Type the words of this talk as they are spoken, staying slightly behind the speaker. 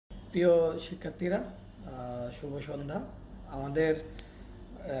প্রিয় শিক্ষার্থীরা, শুভ সন্ধ্যা। আমাদের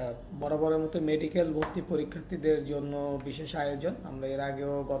বরাবরের মতো মেডিকেল ভর্তি পরীক্ষার্থীদের জন্য বিশেষ আয়োজন। আমরা এর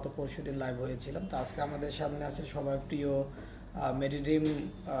আগেও গত পরশুদিন লাইভ হয়েছিলাম। তো আজকে আমাদের সামনে আছে সবার প্রিয় মেডিড্রিম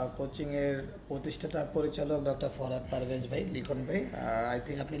কোচিংয়ের প্রতিষ্ঠাতা পরিচালক ডক্টর ফরহাদ পারভেজ ভাই, লিখন ভাই। আই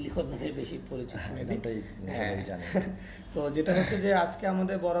থিঙ্ক আপনি লিখন ভাই বেশি পরিচিত। তো যেটা হচ্ছে যে আজকে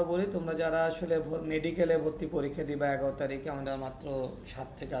আমাদের বরাবরই তোমরা যারা আসলে মেডিকেলে ভর্তি পরীক্ষা দিবা 11 তারিখে, আমাদের মাত্র 7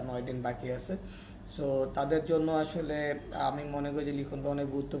 থেকে 9 দিন বাকি আছে। সো তাদের জন্য আসলে আমি মনে করি যে লিখন ভাই অনেক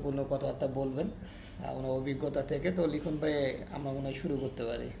গুরুত্বপূর্ণ কথাবার্তা বলবেন ওনার অভিজ্ঞতা থেকে। তো লিখন ভাই আমরা মনে হয় শুরু করতে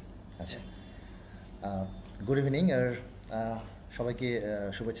পারি। আচ্ছা, গুড ইভিনিং। আর সবাইকে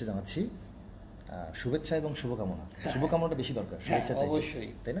শুভেচ্ছা জানাচ্ছি। শুভেচ্ছা এবং শুভকামনা, শুভকামনাটা বেশি দরকার, শুভেচ্ছা অবশ্যই,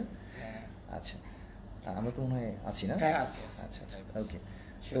 তাই না? আচ্ছা, আমরা তো মনে হয় আছি না? আচ্ছা আচ্ছা, ওকে।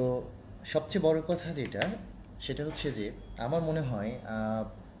 তো সবচেয়ে বড় কথা যেটা, সেটা হচ্ছে যে আমার মনে হয়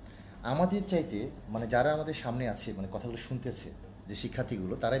আমাদের চাইতে মানে যারা আমাদের সামনে আছে, মানে কথাগুলো শুনতেছে যে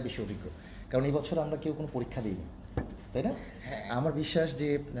শিক্ষার্থীগুলো, তারাই বেশি অভিজ্ঞ। কারণ এই বছর আমরা কেউ কোনো পরীক্ষা দিইনি, তাই না? আমার বিশ্বাস যে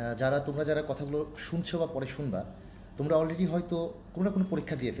তোমরা যারা কথাগুলো শুনছো বা পরে শুনবা, তোমরা অলরেডি হয়তো কোনো না কোনো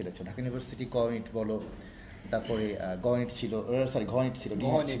পরীক্ষা দিয়ে ফেলেছো। ঢাকা ইউনিভার্সিটি কমিট বলো, তারপরে গণিত ছিল, গণিত ছিল,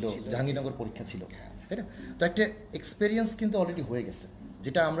 জাহাঙ্গীরনগর পরীক্ষা ছিল, তাই না? তো একটা এক্সপিরিয়েন্স কিন্তু অলরেডি হয়ে গেছে,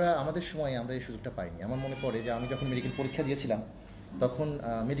 যেটা আমাদের সময় আমরা এই সুযোগটা পাইনি। আমার মনে পড়ে যে আমি যখন মেডিকেল পরীক্ষা দিয়েছিলাম, তখন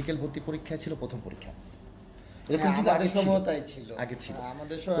মেডিকেল ভর্তি পরীক্ষায় ছিল প্রথম পরীক্ষা। এরকম কিন্তু আগে ছিল।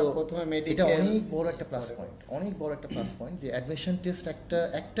 এটা অনেক বড় একটা প্লাস পয়েন্ট, অনেক বড় একটা প্লাস পয়েন্ট যে অ্যাডমিশন টেস্ট,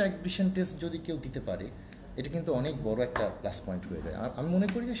 একটা অ্যাডমিশন টেস্ট যদি কেউ দিতে পারে, এটা কিন্তু অনেক বড় একটা প্লাস পয়েন্ট হয়ে যায়। আমি মনে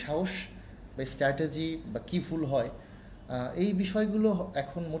করি যে সাহস বা স্ট্র্যাটেজি বা কী ভুল হয়, এই বিষয়গুলো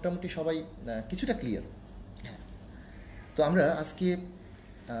এখন মোটামুটি সবাই কিছুটা ক্লিয়ার। তো আমরা আজকে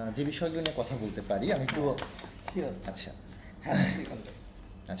যে বিষয়গুলো নিয়ে কথা বলতে পারি, আমি একটু আচ্ছা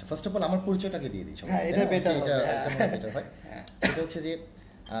আচ্ছা ফার্স্ট অফ অল আমার পরিচয়টাকে দিয়ে দিই। এটা বেটার হয়। এটা হচ্ছে যে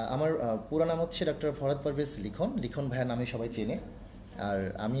আমার পুরো নাম হচ্ছে ডক্টর ফরহাদ পারভেজ লিখন। লিখন ভাইয়ের নামে সবাই চেনে। আর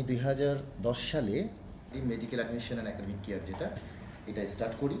আমি 2010 সালে medical admission and academic care এটা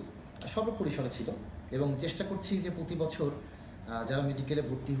স্টার্ট করি। সর্বপরিসরে ছিল এবং চেষ্টা করছি যে প্রতি বছর যারা মেডিকেলে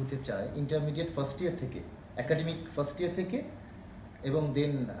ভর্তি হতে চায়, ইন্টারমিডিয়েট ফার্স্ট ইয়ার থেকে, একাডেমিক ফার্স্ট ইয়ার থেকে এবং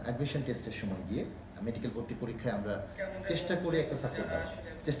দেন অ্যাডমিশন টেস্টের সময় গিয়ে মেডিকেল ভর্তি পরীক্ষায় আমরা চেষ্টা করে একটা সাপোর্ট দেওয়ার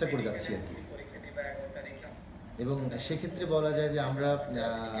চেষ্টা করে যাচ্ছি আর কি। এবং সেক্ষেত্রে বলা যায় যে আমরা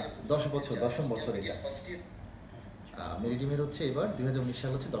 10 বছর এটা মেরিডিমের হচ্ছে এবার 2019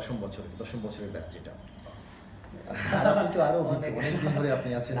 সাল হচ্ছে 10ম বছরের ব্যাচ, যেটা আরো অনেকদিন ধরে আপনি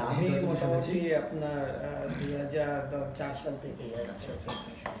আছেন। আমি মোটামুটি আপনার 2004 সাল থেকে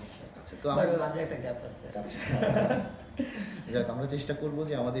আচ্ছা, তো আমার মাঝে একটা গ্যাপ আছে। যাক, আমরা চেষ্টা করব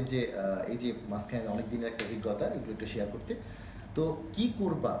যে আমাদের যে এই যে মাঝখানে অনেক দিনের একটা অভিজ্ঞতা, এগুলো একটু শেয়ার করতে। তো কি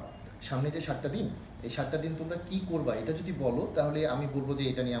করবা সামনে যে 7টা দিন, এই 7টা দিন তোমরা কি করবা এটা যদি বলো, তাহলে আমি বলবো যে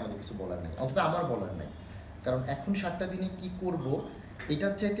এটা নিয়ে আমাদের কিছু বলার নাই, অন্তত আমার বলার নাই। কারণ এখন 7টা দিনে কি করব,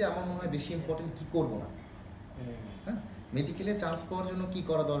 এটার চাইতে আমার মনে হয় বেশি ইম্পর্টেন্ট কি করব না। হ্যাঁ, মেডিকেলে চান্স পাওয়ার জন্য কি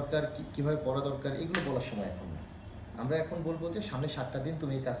করা দরকার, কীভাবে পড়া দরকার, এগুলো বলার সময় এখন না। আমরা এখন বলবো যে সামনে 7টা দিন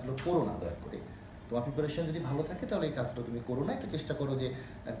তুমি এই কাজগুলো করো না, দয়া করে। তোমার প্রিপারেশন যদি ভালো থাকে তাহলে এই কাজগুলো তুমি করো না, একটু চেষ্টা করো যে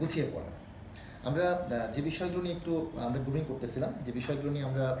গুছিয়ে পড়া। আমরা যে বিষয়গুলো নিয়ে আমরা গ্রুমিং করতেছিলাম, যে বিষয়গুলো নিয়ে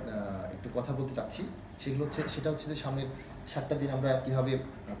আমরা একটু কথা বলতে চাচ্ছি, সেটা হচ্ছে যে সামনের 7টা দিন আমরা কীভাবে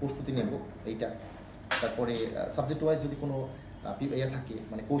প্রস্তুতি নেব এইটা। তারপরে সাবজেক্ট ওয়াইজ যদি কোনো থাকে,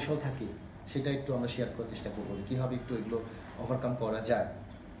 মানে কৌশল থাকে, সেটা একটু আমরা শেয়ার করার চেষ্টা করবো যে কীভাবে একটু এগুলো ওভারকাম করা যায়।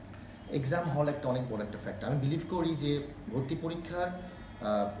 এক্সাম হল একটা অনেক বড় একটা ফ্যাক্টর। আমি বিলিভ করি যে ভর্তি পরীক্ষার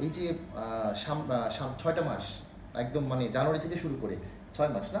এই যে 6টা মাস, একদম মানে জানুয়ারি থেকে শুরু করে 6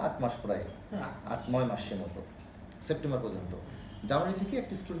 মাস না 8 মাস, প্রায় 8-9 মাসের মতো, সেপ্টেম্বর পর্যন্ত, জানুয়ারি থেকে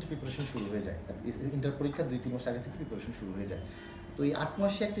একটা স্টুডেন্টের প্রিপারেশন শুরু হয়ে যায়। ইন্টার পরীক্ষার 2-3 মাস আগে থেকে প্রিপারেশন শুরু হয়ে যায়। তো এই 8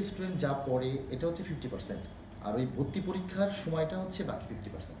 মাসে একটা স্টুডেন্ট যা পড়ে, এটা হচ্ছে 50%। আর ওই ভর্তি পরীক্ষার সময়টা হচ্ছে বাকি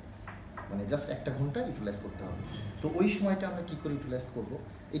 50%, মানে জাস্ট 1 ঘন্টা ইউটিলাইজ করতে হবে। তো ওই সময়টা আমরা কী করে ইউটিলাইজ করবো,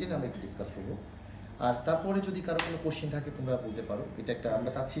 এটা নিয়ে আমরা একটু ডিসকাস করবো। আর তারপরে যদি কারো কোনো কোশ্চেন থাকে তোমরা বলতে পারো। এটা একটা আমরা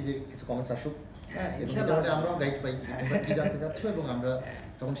চাচ্ছি যে কিছু কমেন্টস আসুক, এবং তাহলে আমরাও গাইড পাই তোমরা কী জানতে চাচ্ছ, এবং আমরা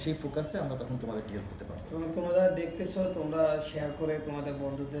তখন সেই ফোকাসে আমরা তখন তোমাদেরকে হেল্প করতে পারবো। এবং তোমরা দেখতেছো, তোমরা শেয়ার করে তোমাদের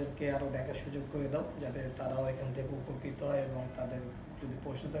বন্ধুদেরকে আরও দেখার সুযোগ করে দাও, যাতে তারাও এখান থেকে উপকৃত হয়, এবং তাদের যদি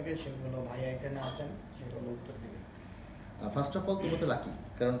প্রশ্ন থাকে সেগুলো ভাইয়া এখানে আসেন, সেগুলো উত্তর দেবে। ফার্স্ট অফ অল তুমি তো লাকি,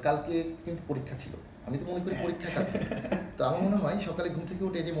 কারণ কালকে কিন্তু পরীক্ষা ছিল। আমি তো মনে করি পরীক্ষা কালকে, তো আমার মনে হয় সকালে ঘুম থেকে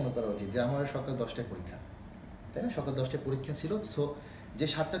উঠে এটাই মনে করা উচিত যে আমার সকাল 10টায় পরীক্ষা, তাই না? সকাল 10টায় পরীক্ষা ছিল। সো যে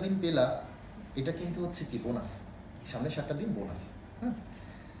 7টা দিন পেলা, এটা কিন্তু হচ্ছে কি বোনাস, সামনে 7টা দিন বোনাস। হ্যাঁ,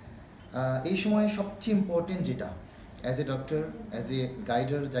 এই সময়ে সবচেয়ে ইম্পর্টেন্ট যেটা, as a doctor, as a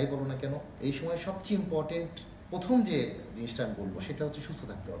গাইডার, যাই বলো না কেন, এই সময় সবচেয়ে ইম্পর্টেন্ট প্রথম যে জিনিসটা আমি বলবো সেটা হচ্ছে সুস্থ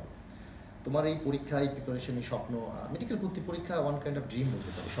থাকতে হবে। তোমার এই পরীক্ষা, এই প্রিপারেশন, এই স্বপ্ন, মেডিকেল ভর্তি পরীক্ষা ওয়ান কাইন্ড অফ ড্রিম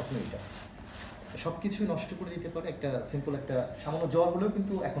বলতে পারে, স্বপ্ন এটা সব কিছুই নষ্ট করে দিতে পারে। একটা সিম্পল একটা সামান্য জ্বর হলেও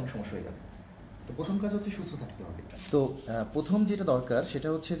কিন্তু এখন সমস্যা হয়ে যাবে। তো প্রথম কাজ হচ্ছে সুস্থ থাকতে হবে। তো প্রথম যেটা দরকার সেটা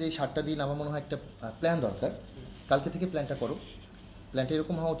হচ্ছে যে এই 7টা দিন আমার মনে হয় একটা প্ল্যান দরকার। কালকে থেকে প্ল্যানটা করো। প্ল্যানটা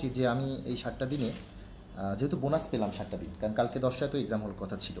এরকম হওয়া উচিত যে আমি এই 7টা দিনে, যেহেতু বোনাস পেলাম 7টা দিন, কারণ কালকে 10টায় তো এক্সাম হওয়ার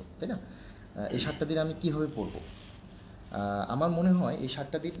কথা ছিল, তাই না? এই 7টা দিন আমি কীভাবে পড়বো? আমার মনে হয় এই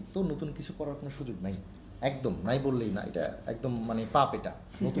 7টা দিন তো নতুন কিছু পড়ার কোনো সুযোগ নাই, একদম নাই বললেই না, এটা একদম মানে পাপ। এটা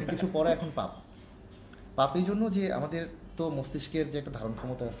নতুন কিছু পড়া এখন পাপ। পাপ এই জন্য যে আমাদের তো মস্তিষ্কের যে একটা ধারণ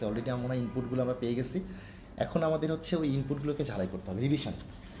ক্ষমতা আছে, অলরেডি আমার মনে হয় ইনপুটগুলো আমরা পেয়ে গেছি। এখন আমাদের হচ্ছে ওই ইনপুটগুলোকে ঝালাই করতে হবে।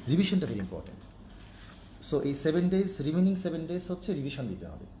 রিভিশনটা ভেরি ইম্পর্টেন্ট। সো এই 7 ডেজ, রিমেনিং 7 ডেজ হচ্ছে রিভিশন দিতে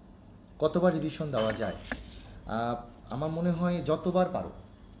হবে। কতবার রিভিশন দেওয়া যায়? আমার মনে হয় যতবার পারো,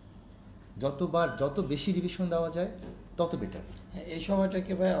 যত বেশি রিভিশন দেওয়া যায় তত বেটার। এই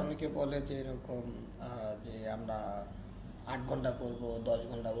সময়টাকে ভাই অনেকে বলে যে এরকম যে আমরা 8 ঘন্টা পড়বো, 10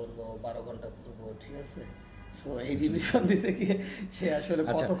 ঘন্টা পড়বো, 12 ঘন্টা পড়বো, ঠিক আছে? সো এই রিভিশন দিতে গিয়ে সে আসলে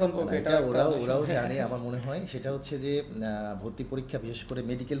কতক্ষণ পড়বে এটা ওরাও জানে। আমার মনে হয় সেটা হচ্ছে যে ভর্তি পরীক্ষা, বিশেষ করে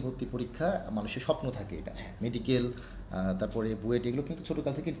মেডিকেল ভর্তি পরীক্ষা, মানুষের স্বপ্ন থাকে এটা। মেডিকেল, তারপরে বুয়েট, এগুলো কিন্তু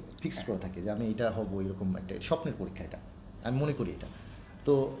ছোটোকাল থেকে ফিক্সড করা থাকে যে আমি এটা হবো, এরকম একটা স্বপ্নের পরীক্ষা এটা, আমি মনে করি এটা।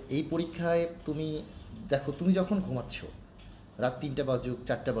 তো এই পরীক্ষায় তুমি দেখো, তুমি যখন ঘুমাচ্ছ, রাত 3টা বাজুক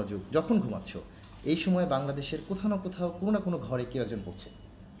 4টা বাজুক, যখন ঘুমাচ্ছ, এই সময় বাংলাদেশের কোথাও না কোথাও কোনো না কোনো ঘরে কেউ একজন পড়ছে।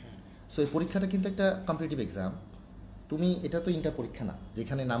 সো এই পরীক্ষাটা কিন্তু একটা কম্পিটিটিভ এক্সাম। তুমি, এটা তো ইন্টার পরীক্ষা না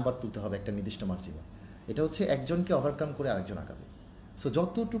যেখানে নাম্বার তুলতে হবে একটা নির্দিষ্ট মার্জিনে। এটা হচ্ছে একজনকে ওভারকাম করে আরেকজন আগাবে। সো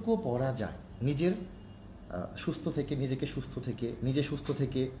যতটুকু পড়া যায়, নিজের সুস্থ থেকে, নিজেকে সুস্থ থেকে, নিজে সুস্থ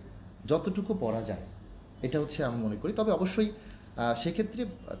থেকে যতটুকু পড়া যায়, এটা হচ্ছে আমি মনে করি। তবে অবশ্যই সেক্ষেত্রে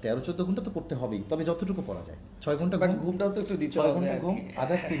 13-14 ঘন্টা তো পড়তে হবেই, তবে যতটুকু পড়া যায়। 6 ঘন্টা ঘুমটাও তো একটু দিতে 6 হবে। ঘন্টা ঘুম,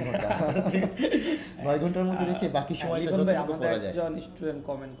 আদার্স 3 ঘন্টা 9 ঘন্টার মধ্যে রেখে বাকি সময়টা যতটুকু পড়া যায়। একজন স্টুডেন্ট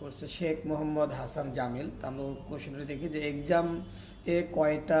কমেন্ট করছে, শেখ মোহাম্মদ হাসান জামিল। আমরা কোশ্চেনটা দেখি যে এক্সাম এ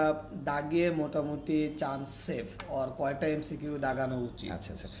কয়টা দাগে মোটামুটি চান্স সেফ, আর কয়টা এমসিকিউ দাগানো উচিত?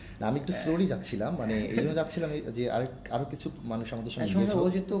 আচ্ছা, না আমি একটু স্লোলি যাচ্ছিলাম, মানে এই জন্য যাচ্ছিলাম যে আরো কিছু মানুষ আমাদের সঙ্গে ও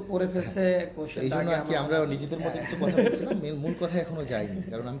যেহেতু পড়ে ফেলছে কোশ্চেন, এই জন্য আর কি আমরা নিজেদের মধ্যে কিছু কথা বলছিলাম। মূল কথা এখনো যায়নি,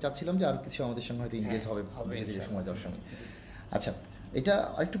 কারণ আমি চাচ্ছিলাম যে আরো কিছু আমাদের সঙ্গে হয়তো ইংগেজ হবে সময় দেওয়ার সঙ্গে। আচ্ছা, এটা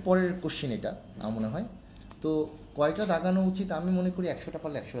আরেকটু পরের কোশ্চেন, এটা আমার মনে হয়। তো কয়টা দাগানো উচিত? আমি মনে করি 100টা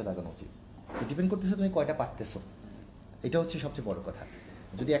পারলে 100টা দাগানো উচিত। ডিপেন্ড করতেছে তুমি কয়টা পারতেছো, এটা হচ্ছে সবচেয়ে বড় কথা।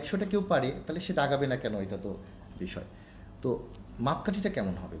 যদি 100টা কেউ পারে তাহলে সে দাগাবে না কেন, এটা তো বিষয়। তো মাপকাঠিটা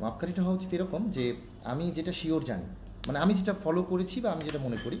কেমন হবে? মাপকাঠিটা হওয়া উচিত এরকম যে আমি যেটা শিওর জানি, মানে আমি যেটা ফলো করেছি বা আমি যেটা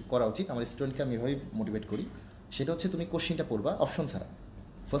মনে করি করা উচিত, আমার স্টুডেন্টকে আমি এভাবেই মোটিভেট করি। সেটা হচ্ছে তুমি কোশ্চিনটা পড়বা অপশন ছাড়া।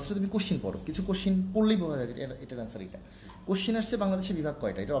 ফার্স্টে তুমি কোশ্চিন পড়ো, কিছু কোশ্চিন পড়লেই বোঝা যায় এটার অ্যান্সার এটা। কোশ্চিন আসছে বাংলাদেশের বিভাগ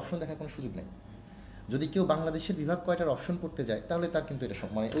কয়টা, এটার অপশন দেখার কোনো সুযোগ নেই। যদি কেউ বাংলাদেশের বিভাগ কয়টার অপশন পড়তে যায় তাহলে তার কিন্তু এটা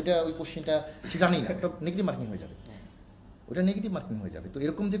মানে ওই কোশ্চিনটা সে জানেই না, ওটা নেগেটিভ মার্কিং হয়ে যাবে, ওটা নেগেটিভ মার্কিং হয়ে যাবে। তো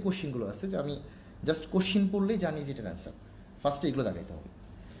এরকম যে কোশ্চিনগুলো আছে, যে আমি জাস্ট কোশ্চিন পড়লেই জানি যে এটার অ্যান্সার, ফার্স্টে এগুলো দাগাইতে হবে।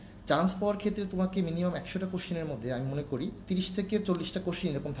 চান্স পাওয়ার ক্ষেত্রে তোমাকে মিনিমাম 100টা কোশ্চিনের মধ্যে আমি মনে করি 30 থেকে 40টা কোশ্চিন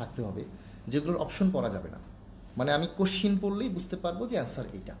এরকম থাকতে হবে যেগুলোর অপশন পড়া যাবে না। মানে আমি কোশ্চিন পড়লেই বুঝতে পারবো যে অ্যান্সার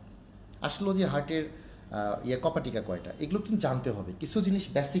এইটা। আসলো যে হার্টের কপাটিকা কয়টা, এগুলো কিন্তু জানতে হবে, কিছু জিনিস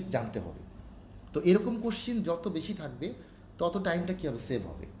বেসিক জানতে হবে। তো এরকম কোশ্চিন যত বেশি থাকবে তত টাইমটা কী হবে, সেভ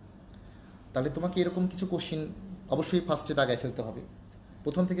হবে। তাহলে তোমাকে এরকম কিছু কোশ্চিন অবশ্যই ফার্স্টে দাগায় ফেলতে হবে।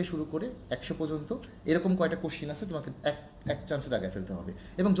 প্রথম থেকে শুরু করে 100 পর্যন্ত এরকম কয়টা কোশ্চিন আছে তোমাকে এক চান্সে দাগায় ফেলতে হবে,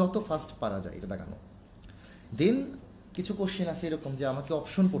 এবং যত ফাস্ট পারা যায় এটা দাগানো। দেন কিছু কোশ্চিন আছে এরকম যে আমাকে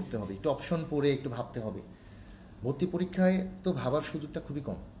অপশন পড়তে হবে, একটু অপশন পড়ে একটু ভাবতে হবে। ভর্তি পরীক্ষায় তো ভাবার সুযোগটা খুবই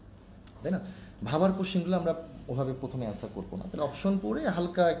কম, তাই না? ভাবার কোশ্চিনগুলো আমরা ওভাবে প্রথমে অ্যান্সার করবো না, তাহলে অপশন পড়ে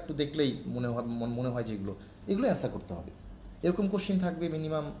হালকা একটু দেখলেই মনে হয় যে এগুলো অ্যান্সার করতে হবে। এরকম কোশ্চিন থাকবে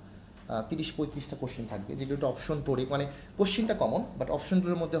মিনিমাম 30-35টা কোশ্চিন থাকবে, যেগুলো একটু অপশন পড়ে, মানে কোশ্চিনটা কমন বাট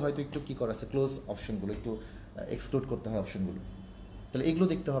অপশনগুলোর মধ্যে হয়তো একটু কী করা আছে, ক্লোজ অপশনগুলো একটু এক্সক্লুড করতে হয় অপশনগুলো, তাহলে এগুলো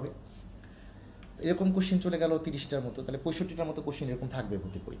দেখতে হবে। এরকম কোশ্চিন চলে গেল 30টার মতো, তাহলে 65টার মতো কোশ্চিন এরকম থাকবে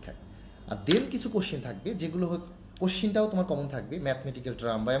ভর্তি পরীক্ষায়। আর দেন কিছু কোশ্চিন থাকবে যেগুলো কোশ্চিনটাও তোমার কমন থাকবে, ম্যাথমেটিক্যাল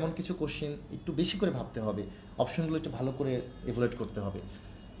টার্ম বা এমন কিছু কোশ্চিন একটু বেশি করে ভাবতে হবে, অপশনগুলো একটু ভালো করে এভালুয়েট করতে হবে।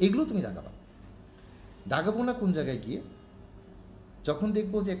 এগুলো তুমি দাগাবো না কোন জায়গায় গিয়ে, যখন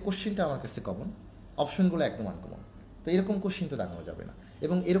দেখবো যে কোশ্চিনটা আমার কাছে কমন, অপশনগুলো একদম আনকমন, তো এরকম কোশ্চিন তো দাগানো যাবে না।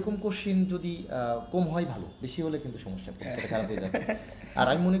 এবং এরকম কোশ্চিন যদি কম হয় ভালো, বেশি হলে কিন্তু সমস্যা, পরীক্ষাটা খারাপ হয়ে যাবে। আর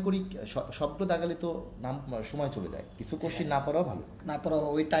আমি মনে করি সবগুলো দাগালে তো নাম সময় চলে যায়, কিছু কোশ্চিন না পারাও ভালো, না পারা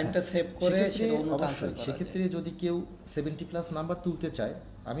ওই টাইমটা সেভ করে অবশ্যই। সেক্ষেত্রে যদি কেউ 70+ নাম্বার তুলতে চায়,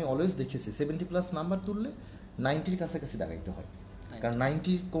 আমি অলওয়েজ দেখেছি 70+ নাম্বার তুললে 90-র কাছাকাছি দাগাইতে হয়। কারণ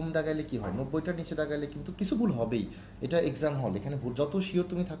 90 কম দাগাইলে কি হয়, 90টার নিচে দাগাইলে কিন্তু কিছু ভুল হবেই, এটা এক্সাম হল, এখানে ভুল যত শিওর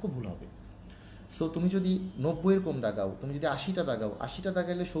তুমি থাকো ভুল হবে। সো তুমি যদি 90-এর কম দাগাও, তুমি যদি 80টা দাগাও, 80টা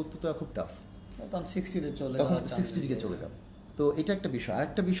দাগাইলে 70 তো খুব টাফ, তখন 60-তে চলে তখন 60 দিকে চলে যাও। তো এটা একটা বিষয়।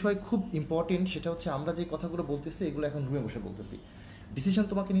 আরেকটা বিষয় খুব ইম্পর্টেন্ট, সেটা হচ্ছে আমরা যে কথাগুলো বলতেছি এগুলো এখন রুমে বসে বলতেছি, ডিসিশন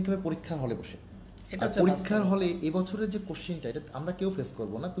তোমাকে নিতে হবে পরীক্ষার হলে বসে। পরীক্ষার হলে এবছরের যে কোশ্চিনটা, এটা আমরা কেউ ফেস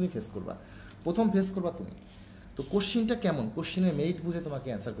করবো না, তুমি ফেস করবা, প্রথম ফেস করবা তুমি। তো কোশ্চিনটা কেমন, কোশ্চিনের মেরিট বুঝে তোমাকে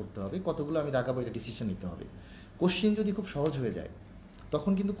অ্যান্সার করতে হবে, কতগুলো আমি দাগাবো এটা ডিসিশন নিতে হবে। কোশ্চিন যদি খুব সহজ হয়ে যায়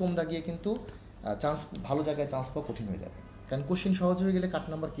তখন কিন্তু কম দাগিয়ে কিন্তু চান্স, ভালো জায়গায় চান্স পাওয়া কঠিন হয়ে যাবে। কারণ কোশ্চিন সহজ হয়ে গেলে কাট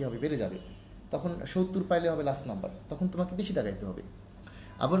নাম্বার কী হবে, বেড়ে যাবে, তখন 70 পাইলে হবে লাস্ট নাম্বার, তখন তোমাকে বেশি দাগাইতে হবে।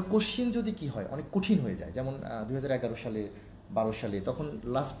 আবার কোশ্চিন যদি কি হয় অনেক কঠিন হয়ে যায়, যেমন 2011 সালে 12 সালে তখন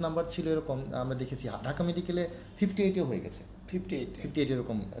লাস্ট নাম্বার ছিল এরকম, আমরা দেখেছি ঢাকা মেডিকেলে 58-এও হয়ে গেছে, 58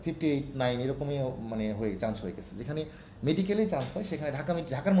 এরকম, 58, 9 এরকমই মানে হয়ে চান্স হয়ে গেছে। যেখানে মেডিকেলে চান্স হয় সেখানে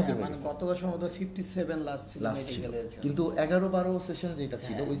ঢাকার মধ্যে হয়ে গেছে। গত বছর মধ্যে 57 লাস্ট ছিল মেডিকেলের, কিন্তু 11-12 সেশন যেটা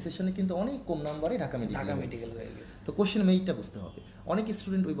ছিল ওই সেশনে কিন্তু অনেক কম নাম্বারে ঢাকা মেডিকেল হয়ে গেছে। তো কোশ্চেন মেরিটটা বুঝতে হবে। অনেক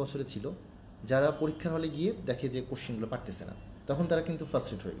স্টুডেন্ট ওই বছরে ছিল যারা পরীক্ষার হলে গিয়ে দেখে যে কোশ্চেনগুলো পারতেছে না, তখন তারা কিন্তু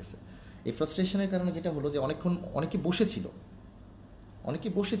ফ্রাস্ট্রেট হয়ে গেছে। এই ফ্রাস্ট্রেশনের কারণে যেটা হলো যে অনেকে বসেছিল,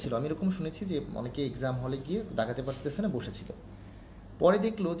 আমি এরকম শুনেছি যে অনেকে এক্সাম হলে গিয়ে দাগাতে পারতেছে না, বসেছিল, পরে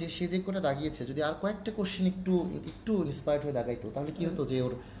দেখলো যে সে যে করে দাগিয়েছে যদি আর কয়েকটা কোশ্চেন একটু ইন্সপায়ার্ড হয়ে দাগাইতো তাহলে কী হতো যে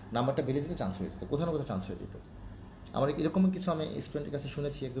ওর নাম্বারটা বেড়ে যেত, চান্স হয়ে যেত, কোথাও না কোথাও চান্স হয়ে যেত। আমার এরকম কিছু আমি স্টুডেন্টের কাছে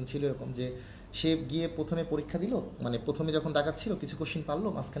শুনেছি, একজন ছিল এরকম যে সে গিয়ে প্রথমে পরীক্ষা দিল, মানে প্রথমে যখন দাগাচ্ছিল কিছু কোশ্চেন পারলো,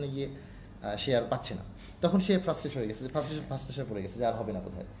 মাঝখানে গিয়ে সে আর পাচ্ছে না, তখন সে ফ্রাস্ট্রেট হয়ে গেছে, ফ্রাস্ট্রেশন পড়ে গেছে যে আর হবে না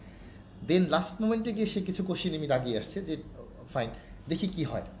বোধহয়। দেন লাস্ট মোমেন্টে গিয়ে সে কিছু কোশ্চেন এমনি দাগিয়ে আসছে যে ফাইন, দেখি কি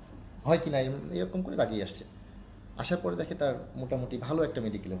হয় কি না, এরকম করে দাগিয়ে আসছে, আসার পরে দেখে তার মোটামুটি ভালো একটা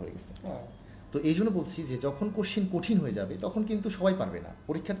মেডিকেলে হয়ে গেছে। তো এই জন্য বলছি যে যখন কোশ্চেন কঠিন হয়ে যাবে তখন কিন্তু সবাই পারবে না,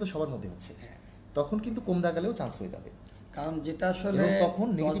 পরীক্ষাটা তো সবার মধ্যে হচ্ছে, তখন কিন্তু কম দাগালেও চান্স হয়ে যাবে। কারণ যেটা আসলে তখন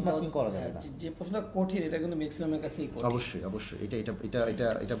নেগেটিভ মার্কিং করা যাবে না, যে প্রশ্নটা কঠিন এটা কিন্তু ম্যাক্সিমামের কাছেই কঠিন। অবশ্যই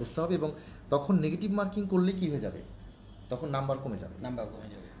এটা বুঝতে হবে। এবং তখন নেগেটিভ মার্কিং করলে কি হয়ে যাবে, তখন নাম্বার কমে যাবে।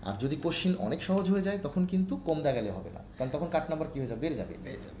 আর যদি কোশ্চেন অনেক সহজ হয়ে যায় তখন কিন্তু কম দাগালে হবে না, কারণ তখন কাট নাম্বার কি হয়ে যাবে, বেড়ে যাবে।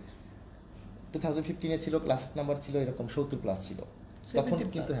 2015-এ ছিল ক্লাস নাম্বার ছিল এরকম 70+ ছিল, তখন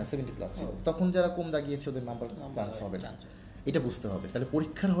কিন্তু 70+ ছিল, তখন যারা কম দাগিয়েছে ওদের নাম্বার চান্স হবে না, এটা বুঝতে হবে। তাহলে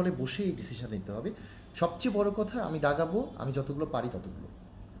পরীক্ষার হলে বসে এই ডিসিশন নিতে হবে। সবচেয়ে বড় কথা, আমি দাগাবো, আমি যতগুলো পারি ততগুলো,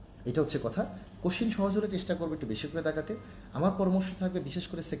 এটা হচ্ছে কথা। কোশ্চেন সহজ হলে চেষ্টা করবো একটু বেশি করে দাগাতে। আমার পরামর্শ থাকবে বিশেষ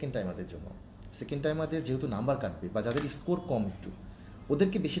করে সেকেন্ড টাইমারদের জন্য, সেকেন্ড টাইমারদের যেহেতু নাম্বার কাটবে বা যাদের স্কোর কম একটু,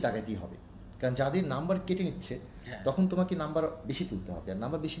 ওদেরকে বেশি দাগাইতেই হবে। কারণ যাদের নাম্বার কেটে নিচ্ছে তখন তোমাকে নাম্বার বেশি তুলতে হবে, আর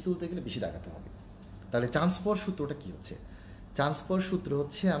নাম্বার বেশি তুলতে গেলে বেশি দাগাতে হবে। তাহলে চান্স পাওয়ার সূত্রটা কী হচ্ছে, চান্স পাওয়ার সূত্র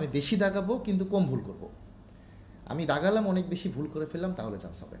হচ্ছে আমি বেশি দাগাবো কিন্তু কম ভুল করব। আমি দাগালাম অনেক বেশি ভুল করে ফেললাম তাহলে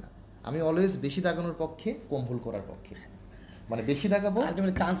চান্স হবে না। আমি অলওয়েজ বেশি দাগানোর পক্ষে, কম ভুল করার পক্ষে। মানে বেশি দাগাবো,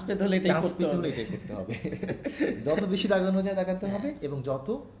 চান্স পেতে হলে এটাই করতে হবে। যত বেশি দাগানো যায় দাগাতে হবে এবং যত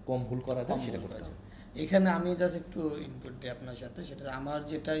কম ভুল করা যায় সেটা করতে হবে। এখানে আমি জাস্ট একটু ইনপুট দিই আপনার সাথে, সেটা আমার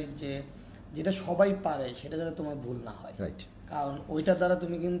যেটা সবাই পারে সেটা যাতে তোমার ভুল না হয়, রাইট। কারণ ওইটা দ্বারা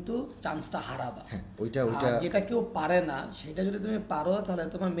তুমি কিন্তু চান্সটা হারাবা। ওইটা যেটা কেউ পারে না সেটা যদি তুমি পারো তাহলে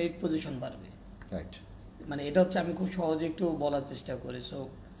তোমার মেরিট পজিশন বাড়বে, রাইট। মানে এটা হচ্ছে আমি খুব সহজে একটু বলার চেষ্টা করি। সো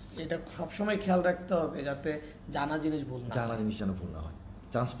এটা সবসময় খেয়াল রাখতে হবে যাতে জানা জিনিস যেন ভুল না হয়।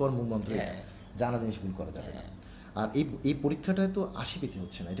 চান্স পাওয়ার মূল মন্ত্র জানা জিনিস ভুল করা যাবে না। আর এই পরীক্ষাটায় তো 80 পেতে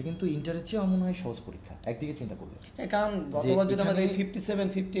হচ্ছে না, এটা কিন্তু ইন্টারের চেয়ে মনে হয় সহজ পরীক্ষা একদিকে চিন্তা করলে। কারণ গতবার যদি আমাদের 57,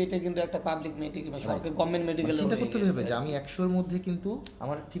 58 কিন্তু একটা পাবলিক মেডিকেল বা সরকারি গভর্নমেন্ট মেডিকেল চিন্তা করতে হবে যে আমি 100-এর মধ্যে কিন্তু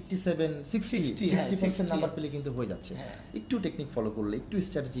আমার 57, 60% নাম্বার পেলে কিন্তু হয়ে যাচ্ছে। একটু টেকনিক ফলো করলে, একটু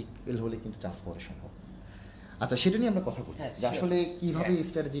স্ট্র্যাটেজিক্যাল হলে কিন্তু চান্স পাওয়া সম্ভব। আচ্ছা, সেটা নিয়ে আমরা কথা বলি যে আসলে কিভাবে এই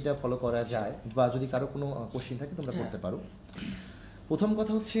স্ট্র্যাটেজিটা ফলো করা যায়, বা যদি কারো কোনো কোশ্চেন থাকে তোমরা করতে পারো। প্রথম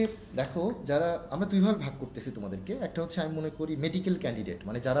কথা হচ্ছে, দেখো যারা আমরা দুইভাবে ভাগ করতেছি তোমাদেরকে। একটা হচ্ছে আমি মনে করি মেডিকেল ক্যান্ডিডেট,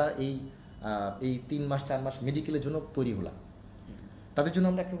 মানে যারা এই 3 মাস 4 মাস মেডিকেলের জন্য তৈরি হলাম, তাদের জন্য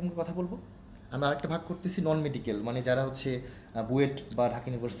আমরা একরকম কথা বলবো। আমরা আরেকটা ভাগ করতেছি নন মেডিকেল, মানে যারা হচ্ছে বুয়েট বা ঢাকা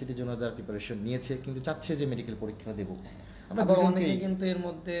ইউনিভার্সিটির জন্য যারা প্রিপারেশন নিয়েছে কিন্তু চাচ্ছে যে মেডিকেল পরীক্ষা দেবো। আবার অনেকে কিন্তু এর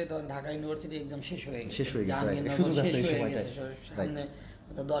মধ্যে ঢাকা ইউনিভার্সিটি এক্সাম শেষ হয়ে গেছে, সুযোগ আছে এই সময়টায়, সামনে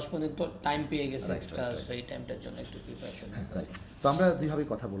তো 10 মিনিট তো টাইম পেয়ে গেছে Right, এক্সট্রা, right, right. সেই টাইমটার জন্য একটু প্রিপারেশন রাইট। তো আমরা দুইভাবে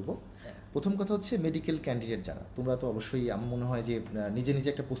কথা বলবো। প্রথম কথা হচ্ছে মেডিকেল ক্যান্ডিডেট যারা, তোমরা তো অবশ্যই আমার মনে হয় যে নিজে নিজে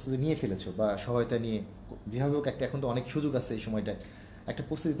একটা প্রস্তুতি নিয়ে ফেলেছো বা সহায়তা নিয়ে, যেভাবে হোক একটা, এখন তো অনেক সুযোগ আছে এই সময়টায়, একটা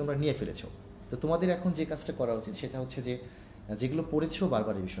প্রস্তুতি তোমরা নিয়ে ফেলেছো। তো তোমাদের এখন যে কাজটা করা উচিত সেটা হচ্ছে যে যেগুলো পড়েছো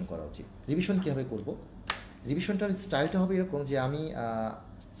বারবার রিভিশন করা উচিত। রিভিশন কীভাবে করব? রিভিশনটার স্টাইলটা হবে এরকম যে আমি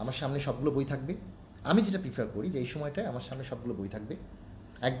আমার সামনে সবগুলো বই থাকবে। আমি যেটা প্রিফার করি যে এই সময়টায় আমার সামনে সবগুলো বই থাকবে,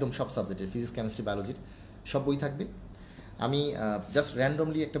 একদম সব সাবজেক্টের, ফিজিক্স, কেমিস্ট্রি, বায়োলজির সব বই থাকবে। আমি জাস্ট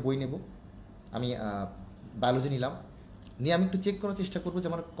র্যান্ডমলি একটা বই নেব, আমি বায়োলজি নিলাম, নিয়ে আমি একটু চেক করার চেষ্টা করবো যে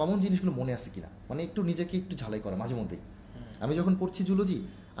আমার কমন জিনিসগুলো মনে আছে কিনা, মানে একটু নিজেকে একটু ঝালাই করা মাঝে মধ্যেই। আমি যখন পড়ছি জুলজি,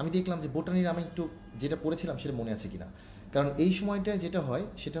 আমি দেখলাম যে বোটানির আমি একটু যেটা পড়েছিলাম সেটা মনে আছে কিনা। কারণ এই সময়টায় যেটা হয়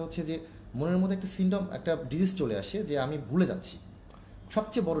সেটা হচ্ছে যে মনের মধ্যে একটা সিনডম, একটা ডিজিজ চলে আসে যে আমি ভুলে যাচ্ছি।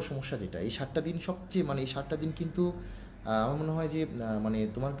 সবচেয়ে বড় সমস্যা যেটা, এই 7টা দিন সবচেয়ে, মানে এই 7টা দিন কিন্তু আমার মনে হয় যে মানে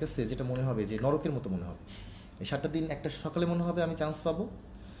তোমার কাছে যেটা মনে হবে যে নরকের মতো মনে হবে। এই 7টা দিন, একটা সকালে মনে হবে আমি চান্স পাবো,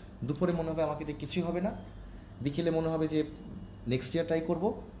 দুপুরে মনে হবে আমাকে দিয়ে কিছুই হবে না, বিকেলে মনে হবে যে নেক্সট ইয়ার ট্রাই করবো,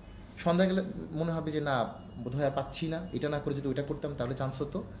 সন্ধ্যাবেলা মনে হবে যে না বোধহয় আর পাচ্ছি না, এটা না করে যদি ওইটা করতাম তাহলে চান্স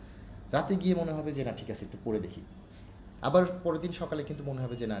হতো, রাতে গিয়ে মনে হবে যে না ঠিক আছে একটু পড়ে দেখি, আবার পরের দিন সকালে কিন্তু মনে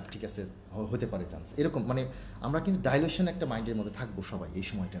হবে যে না ঠিক আছে হতে পারে চান্স। এরকম মানে আমরা কিন্তু ডাইলেশন একটা মাইন্ডের মধ্যে থাকবো সবাই এই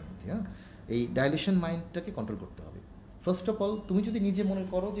সময়টার মধ্যে। হ্যাঁ, এই ডাইলেশন মাইন্ডটাকে কন্ট্রোল করতে হবে। ফার্স্ট অফ অল তুমি যদি নিজে মনে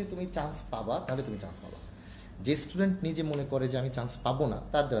করো যে তুমি চান্স পাবা তাহলে তুমি চান্স পাবা। যে স্টুডেন্ট নিজে মনে করে যে আমি চান্স পাবো না,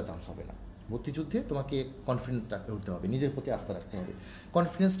 তার দ্বারা চান্স হবে না। ভর্তি যুদ্ধে তোমাকে কনফিডেন্ট হতে হবে, নিজের প্রতি আস্থা রাখতে হবে।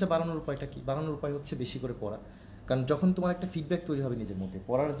 কনফিডেন্সটা বাড়ানোর উপায়টা কি? বাড়ানোর উপায় হচ্ছে বেশি করে পড়া। কারণ যখন তোমার একটা ফিডব্যাক তৈরি হবে নিজের মধ্যে,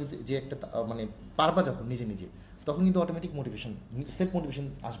 পড়ার যদি যে একটা মানে পারবা যখন নিজে নিজে, তখন কিন্তু অটোমেটিক মোটিভেশন, সেলফ মোটিভেশন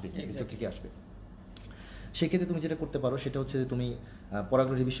আসবে, ভিতর থেকে আসবে। সেক্ষেত্রে তুমি যেটা করতে পারো সেটা হচ্ছে যে তুমি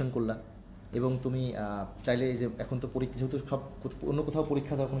পড়াগুলো রিভিশন করলা, এবং তুমি চাইলে যে এখন তো পরীক্ষা, যেহেতু সব অন্য কোথাও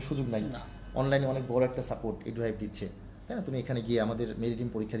পরীক্ষা দেওয়ার কোনো সুযোগ নাই, অনলাইনে অনেক বড় একটা সাপোর্ট EduHive দিচ্ছে, তাই না? তুমি এখানে গিয়ে আমাদের মেরিটিম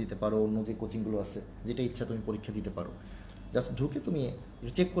পরীক্ষা দিতে পারো, অন্য যে কোচিংগুলো আছে যেটা ইচ্ছা তুমি পরীক্ষা দিতে পারো। জাস্ট ঢুকে তুমি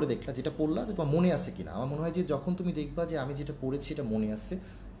চেক করে দেখলা যেটা পড়লা যে তোমার মনে আছে কিনা। আমার মনে হয় যে যখন তুমি দেখবা যে আমি যেটা পড়েছি এটা মনে আছে,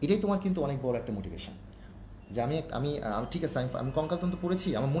 এটাই তোমার কিন্তু অনেক বড় একটা মোটিভেশন, যে আমি ঠিক আছে, আমি কঙ্কালতন্ত্র পড়েছি,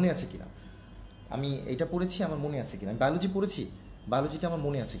 আমার মনে আছে কিনা, আমি এটা পড়েছি আমার মনে আছে কিনা, আমি বায়োলজি পড়েছি, বায়োলজিটা আমার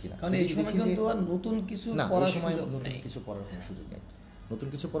মনে আছে কিনা। কারণ এই সময় কিন্তু আর নতুন কিছু না, এই পড়ার সময় সুযোগ নতুন নেই। কিছু পড়ার কোনো সুযোগ নেই, নতুন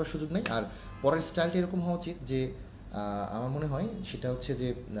কিছু পড়ার সুযোগ নেই। আর পড়ার স্টাইলটা এরকম হওয়া উচিত যে আমার মনে হয় সেটা হচ্ছে যে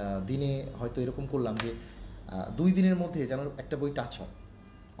দিনে হয়তো এরকম করলাম যে 2 দিনের মধ্যে যেন একটা বই টাচ হয়।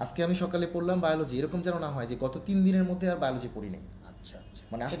 আজকে আমি সকালে পড়লাম বায়োলজি, এরকম যেন না হয় যে গত 3 দিনের মধ্যে আর বায়োলজি পড়ি নাই। আচ্ছা আচ্ছা,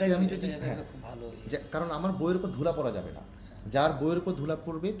 মানে আজকে সেটাই আমি যদি খুব ভালো। কারণ আমার বইয়ের উপর ধুলা পড়া যাবে না। যার বইয়ের উপর ধুলা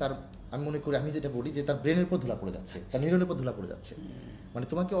পড়বে তার, আমি মনে করি, আমি যেটা বলি যে তার ব্রেনের উপর ধুলা পড়ে যাচ্ছে, তার নিউরনের উপর ধুলা পড়ে যাচ্ছে। মানে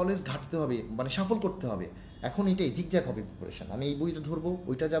তোমাকে অলওয়েজ ঘাটতে হবে, মানে সাফল করতে হবে। এখন এটাই জিগজ্যাগ হবে প্রিপারেশন, আমি এই বইটা ধরবো,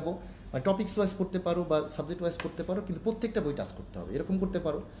 ওইটা যাবো, মানে টপিকস ওয়াইজ পড়তে পারো বা সাবজেক্ট ওয়াইজ পড়তে পারো, কিন্তু প্রত্যেকটা বই টাচ করতে হবে। এরকম করতে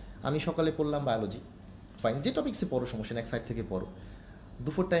পারো, আমি সকালে পড়লাম বায়োলজি, ফাইন, যে টপিক্সে পড়ো সমস্যা এক সাইড থেকে পড়ো।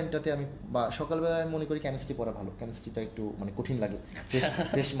 দুপুর টাইমটাতে আমি বা সকালবেলা আমি মনে করি কেমিস্ট্রি পড়া ভালো, কেমিস্ট্রিটা একটু মানে কঠিন লাগে,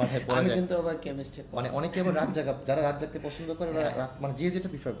 বেশ মাথায় পড়া যায়। কিন্তু আবার কেমিস্ট্রি মানে অনেকে আবার রাত জাগা, যারা রাত জাগতে পছন্দ করে ওরা রাত, মানে যে যেটা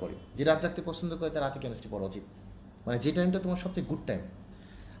প্রিফার করে, যে রাত জাগতে পছন্দ করে তার রাতে কেমিস্ট্রি পড়া উচিত। মানে যে টাইমটা তোমার সবচেয়ে গুড টাইম,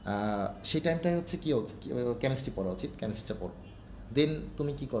 সেই টাইমটাই হচ্ছে কি কেমিস্ট্রি পড়া উচিত, কেমিস্ট্রিটা পড়ো। দেন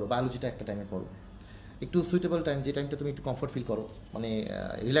তুমি কি করো, বায়োলজিটা একটা টাইমে পড়ো, একটু সুইটেবল টাইম, যে টাইমটা তুমি একটু কমফর্ট ফিল করো, মানে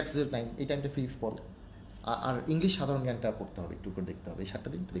রিল্যাক্সের টাইম, এই টাইমটা ফিজিক্স পড়ো। আর ইংলিশ সাধারণ জ্ঞানটা পড়তে হবে, একটু করে দেখতে হবে, এই 7টা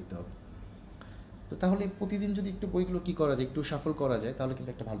দিন একটু দেখতে হবে। তো তাহলে প্রতিদিন যদি একটু বইগুলো কী করা যায়, একটু সাফল করা যায়, তাহলে কিন্তু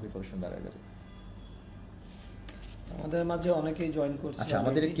একটা ভালো প্রিপারেশন দাঁড়ায় যাবে। আমাদের মাঝে অনেকেই জয়েন করছে। আচ্ছা,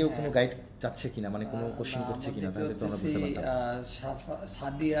 আমাদের কেউ কোনো গাইড চাচ্ছে কিনা, মানে কোনো কোশ্চেন করছে কিনা, তাহলে তো আমরা বুঝতে পারতাম।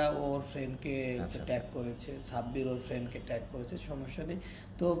 সাদিয়া ওর ফ্রেন্ডকে ট্যাগ আচ্ছা। করেছে, সাব্বির ওর ফ্রেন্ডকে ট্যাগ করেছে, সমস্যা নেই।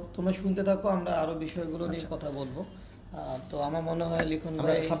 তো তোমরা শুনতে থাকো, আমরা আরো বিষয়গুলো নিয়ে কথা বলবো। তো আমার মনে হয় লিখন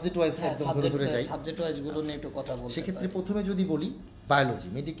আমরা সাবজেক্ট ওয়াইজ একদম ধরে ধরে যাই, সাবজেক্ট ওয়াইজ গুলো নিয়ে একটু কথা বলতে। সেক্ষেত্রে প্রথমে যদি বলি বায়োলজি,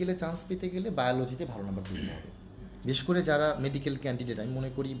 মেডিকেলে চান্স পেতে গেলে বায়োলজিতে ভালো নাম্বার তুলতে হবে। বিশেষ করে যারা মেডিকেল ক্যান্ডিডেট, আমি মনে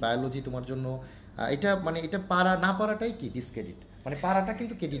করি বায়োলজি তোমার জন্য এটা, মানে এটা পারা না পারাটাই কি ডিসক্রেডিট, মানে পারাটা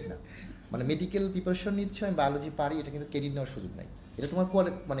কিন্তু ক্রেডিট না। মানে মেডিকেল প্রিপারেশন নিচ্ছ, আমি বায়োলজি পারি, এটা কিন্তু ক্রেডিট নেওয়ার সুযোগ নাই। এটা তোমার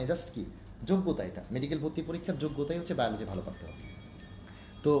মানে জাস্ট কি যোগ্যতা, এটা মেডিকেল ভর্তি পরীক্ষার যোগ্যতাই হচ্ছে বায়োলজি ভালো পারতে হবে।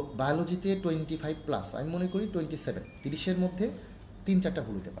 তো বায়োলজিতে 25+, আমি মনে করি 27, 30-এর মধ্যে 3-4টা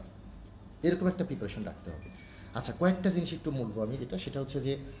ভুল হতে পারে, এরকম একটা প্রিপারেশন রাখতে হবে। আচ্ছা, কয়েকটা জিনিস একটু বলবো আমি, সেটা হচ্ছে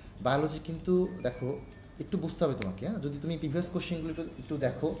যে বায়োলজি কিন্তু দেখো একটু বুঝতে হবে তোমাকে। হ্যাঁ, যদি তুমি প্রিভিয়াস কোশ্চেনগুলো একটু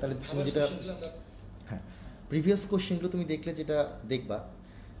দেখো, তাহলে তুমি যেটা, হ্যাঁ, প্রিভিয়াস কোশ্চেনগুলো তুমি দেখলে যেটা দেখবা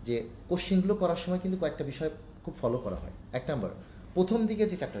যে কোশ্চেনগুলো করার সময় কিন্তু কয়েকটা বিষয় খুব ফলো করা হয়। 1 নম্বর, প্রথম দিকে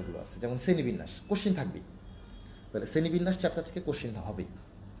যে চ্যাপ্টারগুলো আছে, যেমন শ্রেণীবিন্যাস, কোশ্চেন থাকবেই। তাহলে শ্রেণীবিন্যাস চ্যাপ্টার থেকে কোশ্চেন হবেই।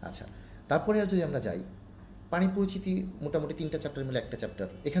 আচ্ছা, তারপরে আর যদি আমরা যাই, পানি পরিচিতি মোটামুটি 3টা চ্যাপ্টার মিলে একটা চ্যাপ্টার,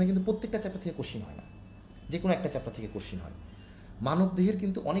 এখানে কিন্তু প্রত্যেকটা চ্যাপ্টার থেকে কোশ্চেন হয় না, যে কোনো একটা চ্যাপ্টার থেকে কোশ্চেন হয়। মানবদেহের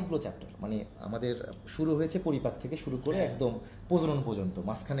কিন্তু অনেকগুলো চ্যাপ্টার, মানে আমাদের শুরু হয়েছে পরিপাক থেকে শুরু করে একদম প্রজনন পর্যন্ত,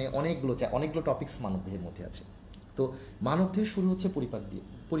 মাঝখানে অনেকগুলো টপিকস মানবদেহের মধ্যে আছে। তো মানবদেহের শুরু হচ্ছে পরিপাক দিয়ে,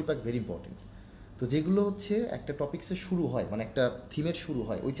 পরিপাক ভেরি ইম্পর্টেন্ট। তো যেগুলো হচ্ছে একটা টপিক্সের শুরু হয়, মানে একটা থিমের শুরু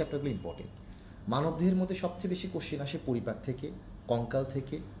হয়, ওই চ্যাপ্টারগুলো ইম্পর্টেন্ট। মানবদেহের মধ্যে সবচেয়ে বেশি কোশ্চেন আসে পরিপাক থেকে, কঙ্কাল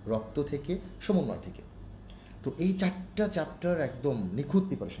থেকে, রক্ত থেকে, সমন্বয় থেকে। তো এই 4টা চ্যাপ্টার একদম নিখুঁত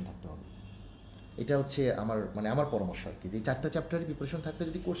প্রিপারেশন থাকতে হবে। এটা হচ্ছে আমার পরামর্শ আর কি, যে 4টা চ্যাপ্টারের প্রিপারেশন থাকলে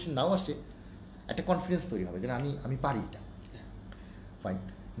যদি কোশ্চেন নাও আসে, একটা কনফিডেন্স তৈরি হবে যে আমি পারি এটা। ফাইন।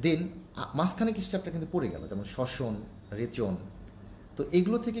 দেন মাঝখানে কিছু চ্যাপ্টার কিন্তু পড়ে গেল, যেমন শ্বসন, রেচন। তো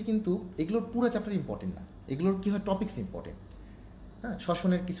এগুলো থেকে কিন্তু এগুলোর পুরো চ্যাপ্টার ইম্পর্টেন্ট না, এগুলোর কী হয় টপিক্স ইম্পর্টেন্ট। হ্যাঁ,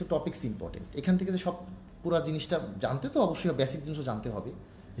 শ্বসনের কিছু টপিক্স ইম্পর্টেন্ট। এখান থেকে যে সব পুরো জিনিসটা জানতে তো অবশ্যই বেসিক জিনিসও জানতে হবে।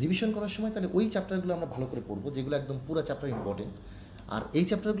 রিভিশন করার সময় তাহলে ওই চ্যাপ্টারগুলো আমরা ভালো করে পড়বো, যেগুলো একদম পুরো চ্যাপ্টার ইম্পর্টেন্ট। আর এই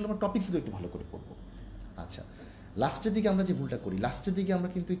চ্যাপ্টারগুলো আমরা টপিক্সগুলো একটু ভালো করে পড়বো। আচ্ছা, লাস্টের দিকে আমরা যে ভুলটা করি, লাস্টের দিকে আমরা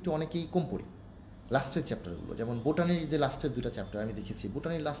কিন্তু একটু অনেকেই কম পড়ি লাস্টের চ্যাপ্টারগুলো। যেমন বোটানির যে লাস্টের 2টা চ্যাপ্টার আমি দেখেছি,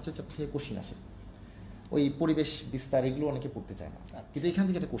 বোটানির লাস্টের চ্যাপ্টার থেকে কোশ্চিন আসে, ওই পরিবেশ বিস্তার এগুলো অনেকে পড়তে চায় না, কিন্তু এখান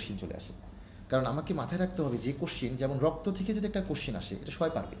থেকে একটা কোশ্চিন চলে আসে। কারণ আমাকে মাথায় রাখতে হবে যে কোশ্চিন, যেমন রক্ত থেকে যদি একটা কোশ্চিন আসে, এটা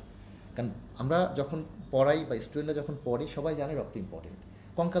সবাই পারবে। কারণ আমরা যখন পড়াই বা স্টুডেন্টরা যখন পড়ে, সবাই জানে রক্ত ইম্পর্টেন্ট,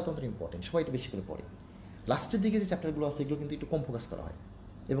 কঙ্কালতন্ত্র ইম্পর্টেন্ট, সবাই একটু বেশি করে পড়ে। লাস্টের দিকে যে চ্যাপ্টারগুলো আছে এগুলো কিন্তু একটু কম ফোকাস করা হয়,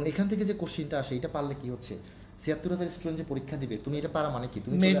 এবং এখান থেকে যে কোশ্চিনটা আসে, এটা পারলে কি হচ্ছে, 76,000 স্টুডেন্ট যে পরীক্ষা দিবে, তুমি এটা পারা মানে কি,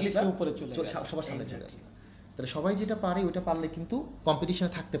 তুমি সবার সামনে চলে আসবে। তাহলে সবাই যেটা পারে ওইটা পারলে কিন্তু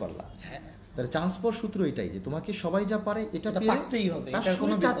কম্পিটিশনে থাকতে পারলা। তাহলে চান্স পাওয়ার সূত্র এটাই, যে তোমাকে সবাই যা পারে এটা পারতেই হবে, তার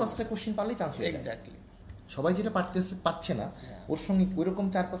সঙ্গে 4-5টা কোশ্চেন পারলেই চান্স হয়ে যায়। সবাই যেটা পারছে না, ওর সঙ্গে ওইরকম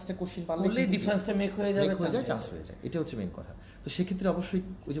 4-5টা কোশ্চেন পারলে ডিফারেন্সটা মেক হয়ে যাবে, চান্স হয়ে যায়। এটা হচ্ছে মেইন কথা। তো সেক্ষেত্রে অবশ্যই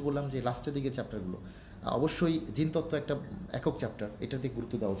ওই যে বললাম যে লাস্টের দিকে চ্যাপ্টারগুলো, অবশ্যই জিনতত্ত্ব একটা একক চ্যাপ্টার, এটাতে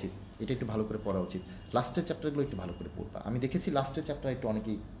গুরুত্ব দেওয়া উচিত, এটা একটু ভালো করে পড়া উচিত। লাস্টের চ্যাপ্টারগুলো একটু ভালো করে পড়বা। আমি দেখেছি লাস্টের চ্যাপ্টার একটু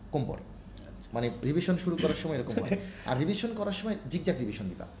অনেকেই কম পড়ে, মানে রিভিশন শুরু করার সময় এরকম হয়। আর রিভিশন করার সময় জিগজ্যাগ রিভিশন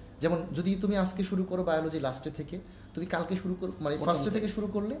দিবা। যেমন যদি তুমি আজকে শুরু করো বায়োলজি লাস্টে থেকে, তুমি কালকে শুরু করো, মানে ফার্স্টে থেকে শুরু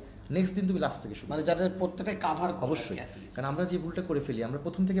করলে নেক্সট দিন তুমি লাস্ট থেকে শুরু, মানে যাদের প্রত্যেকটাই কাভার। অবশ্যই, কারণ আমরা যে ভুলটা করে ফেলি, আমরা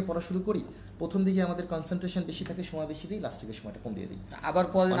প্রথম থেকে পড়া শুরু করি, প্রথম দিকে আমাদের কনসেন্ট্রেশন বেশি থাকে, সময় বেশি দিই, লাস্ট থেকে সময়টা কম দিয়ে দিই, আবার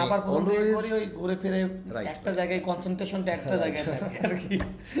পরে ওই ঘুরে ফিরে একটা জায়গায় কনসেন্ট্রেশনটা একটা জায়গায় থাকে আর কি।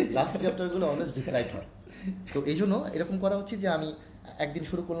 লাস্ট চ্যাপ্টারগুলো অলওয়েজ ডিফারাইট হয়। তো এই জন্য এরকম করা উচিত যে আমি একদিন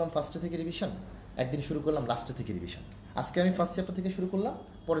শুরু করলাম ফার্স্টে থেকে রিভিশন, একদিন শুরু করলাম লাস্টে থেকে রিভিশন। আজকে আমি ফার্স্ট চ্যাপ্টার থেকে শুরু করলাম,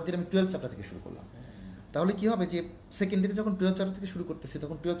 পরের দিন আমি 12 চ্যাপ্টার থেকে শুরু করলাম। তাহলে কী হবে যে সেকেন্ড ডেতে যখন 12 চ্যাপ্টার থেকে শুরু করতেছি,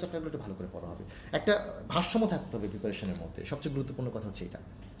 তখন 12 চ্যাপ্টারগুলো একটু ভালো করে পড়া হবে। একটা ভারসাম্য থাকতে হবে প্রিপারেশনের মধ্যে, সবচেয়ে গুরুত্বপূর্ণ কথা হচ্ছে এটা।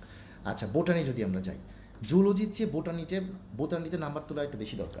 আচ্ছা, বোটানি যদি আমরা যাই, জুলজির চেয়ে বোটানিতে নাম্বার তোলা একটু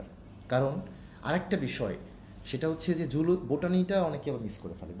বেশি দরকার। কারণ আরেকটা বিষয়, সেটা হচ্ছে যে বোটানিটা অনেকে আবার মিস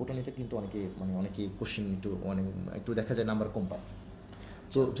করে ফেলে। বোটানিতে কিন্তু অনেকে কোশ্চিন একটু দেখা যায় নাম্বার কম পায়।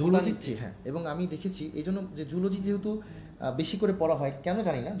 তো জুলজির চেয়ে, হ্যাঁ, এবং আমি দেখেছি এই জন্য যে জুলজি যেহেতু বেশি করে পড়া হয়, কেন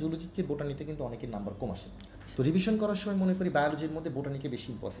জানি না, জুলজির চেয়ে বোটানিতে কিন্তু অনেকের নাম্বার কম আসে। তো রিভিশন করার সময় মনে করি বায়োলজির মধ্যে বোটানিকে বেশি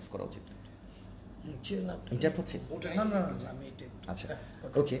প্রসেস করা উচিত। এটা হচ্ছে আচ্ছা,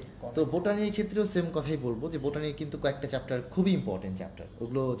 ওকে। তো বোটানির ক্ষেত্রেও সেম কথাই বলবো, যে বোটানির কিন্তু কয়েকটা চ্যাপ্টার খুবই ইম্পর্টেন্ট চ্যাপ্টার।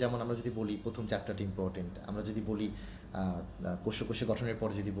 ওগুলো যেমন আমরা যদি বলি প্রথম চ্যাপ্টারটা ইম্পর্টেন্ট, আমরা যদি বলি কোষ গঠনের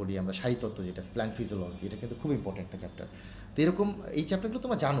পরে যদি বলি আমরা শারীরতত্ত্ব, যেটা প্ল্যান্ট ফিজিওলজি, এটা কিন্তু খুব ইম্পর্টেন্ট একটা চ্যাপ্টার। তো এরকম এই চ্যাপ্টারগুলো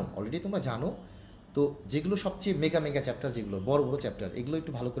তোমরা জানো, অলরেডি তোমরা জানো। তো যেগুলো সবচেয়ে মেগা চ্যাপ্টার, যেগুলো বড় চ্যাপ্টার, এগুলো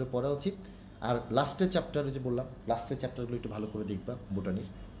একটু ভালো করে পড়া উচিত। আর লাস্টের চ্যাপ্টার, যে বললাম লাস্টের চ্যাপ্টারগুলো একটু ভালো করে দেখবা বোটানির।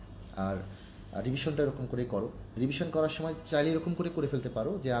 আর রিভিশনটা এরকম করে করো। রিভিশন করার সময় চাইলে এরকম করে ফেলতে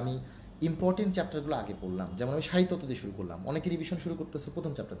পারো যে আমি ইম্পর্টেন্ট চ্যাপ্টারগুলো আগে পড়লাম। যেমন আমি সাহিত্যতত্ত্ব দিয়ে শুরু করলাম, অনেকে রিভিশন শুরু করতেছে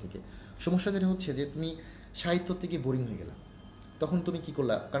প্রথম চ্যাপ্টার থেকে। সমস্যা যেটা হচ্ছে যে তুমি সাহিত্যতত্ত্বে গিয়ে বোরিং হয়ে গেলা, তখন তুমি কী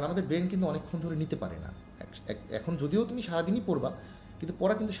করলা, কারণ আমাদের ব্রেন কিন্তু অনেকক্ষণ ধরে নিতে পারে না। এখন যদিও তুমি সারাদিনই পড়বা, কিন্তু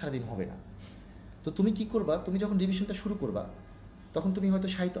পড়া কিন্তু সারাদিন হবে না। তো তুমি কী করবা, তুমি যখন রিভিশনটা শুরু করবা, তখন তুমি হয়তো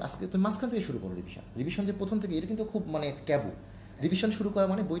সাহিত্য আজকে তুমি মাঝখান থেকে শুরু করো রিভিশন যে প্রথম থেকে, এটা কিন্তু খুব ট্যাবু। রিভিশন শুরু করা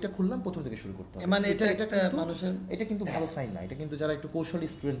মানে বইটা খুললাম প্রথম থেকে শুরু করতে হবে, মানে এটা কিন্তু ভালো সাইন না, এটা কিন্তু যারা একটু কৌশলী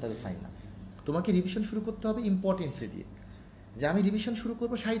স্টুডেন্ট তাদের সাইন না। তোমাকে রিভিশন শুরু করতে হবে ইম্পর্টেন্সে দিয়ে, যে আমি রিভিশন শুরু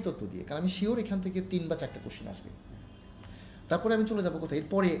করবো সাহিত্যতত্ত্ব দিয়ে, কারণ আমি শিওর এখান থেকে 3 বা 4টা কোশ্চেন আসবে। তারপরে আমি চলে যাবো কোথায়,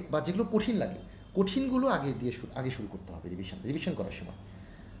 এরপরে বা যেগুলো কঠিন লাগে, কঠিনগুলো আগে শুরু করতে হবে রিভিশন করার সময়।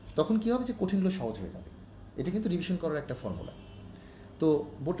 তখন কী হবে যে কঠিনগুলো সহজ হয়ে যাবে। এটা কিন্তু রিভিশন করার একটা ফর্মুলা। তো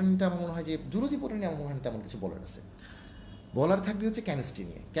বোটানিটা আমার মনে হয় যে জুলজি বোটানি আমার মনে হয় তেমন কিছু বলার আছে। বলার থাকবে হচ্ছে কেমিস্ট্রি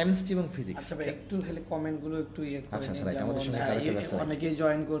নিয়ে, কেমিস্ট্রি এবং ফিজিক্স। আচ্ছা ভাই, একটু খালি কমেন্টগুলো একটু ইয়ে করে আচ্ছা আচ্ছা নিন, রাইট, আমাদের যেমন সঙ্গে কারেক্টর ব্যস্ত। অনেকেই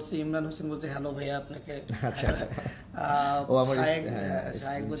জয়েন করছে। ইমরান হোসেন বলছে হ্যালো ভাইয়া আপনাকে। আচ্ছা আচ্ছা ও আমার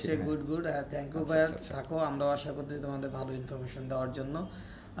শায়েক বলছে গুড গুড, থ্যাংক ইউ ভাইয়া, থাকো, আমরাও আশা করছি তোমাদের ভালো ইনফরমেশন দেওয়ার জন্য।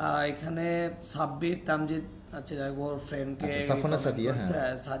 এখানে সাব্বির তামজিদ, আচ্ছা ওর ফ্রেন্ডকে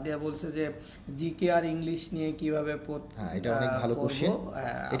সাদিয়া বলছে যে জিকে আর ইংলিশ নিয়ে কিভাবে এটা অনেক ভালো কোশ্চেন,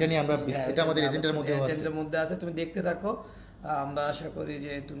 এটা নিয়ে আমরা এটা আমাদের এজেন্ডার মধ্যে আছে, তুমি দেখতে থাকো, আমরা আশা করি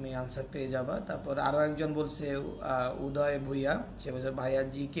যে তুমি আনসার পেয়ে যাবা। তারপর আরো একজন বলছে উদয় ভুইয়া, সে বলছে ভাইয়া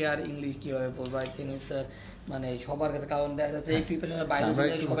জিকে আর ইংলিশ কিভাবে পড়বো। আই থিঙ্ক মানে সবার কাছে, কারণ দেখা যাচ্ছে এই প্রিপারেশনের বাইরে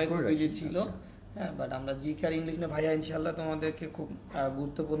সবাই খুব বিজি ছিল। হ্যাঁ, বাট আমরা জিকে আর ইংলিশ নিয়ে ভাইয়া ইনশাল্লাহ তোমাদেরকে খুব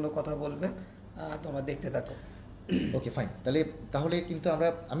গুরুত্বপূর্ণ কথা বলবে, তোমরা দেখতে থাকো। ওকে ফাইন, তাহলে কিন্তু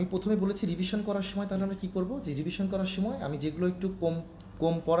আমি প্রথমে বলেছি রিভিশন করার সময় তাহলে আমরা কি করব, যে রিভিশন করার সময় আমি যেগুলো একটু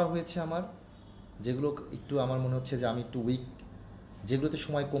কম পড়া হয়েছে আমার, যেগুলো একটু আমার মনে হচ্ছে যে আমি একটু উইক, যেগুলোতে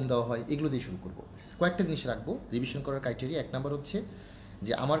সময় কম দেওয়া হয়, এগুলো দিয়ে শুরু করব। কয়েকটা জিনিস রাখবো রিভিশন করার ক্রাইটেরিয়া। এক নাম্বার হচ্ছে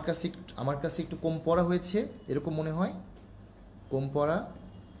যে আমার কাছে একটু কম পড়া হয়েছে এরকম মনে হয়, কম পড়া,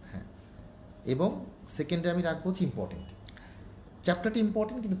 হ্যাঁ। এবং সেকেন্ডে আমি রাখবো হচ্ছে ইম্পর্টেন্ট, চ্যাপ্টারটা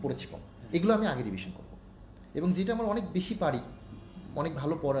ইম্পর্টেন্ট কিন্তু পড়েছি কম, এগুলো আমি আগে রিভিশন করব। এবং যেটা আমার অনেক বেশি পারি, অনেক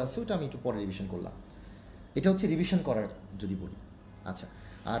ভালো পড়া আছে, ওটা আমি একটু পরে রিভিশন করলাম। এটা হচ্ছে রিভিশন করার যদি বলি। আচ্ছা,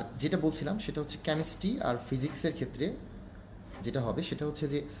 আর যেটা বলছিলাম সেটা হচ্ছে কেমিস্ট্রি আর ফিজিক্সের ক্ষেত্রে যেটা হবে সেটা হচ্ছে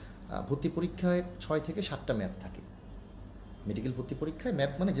যে ভর্তি পরীক্ষায় 6 থেকে 7টা ম্যাথ থাকে। মেডিকেল ভর্তি পরীক্ষায়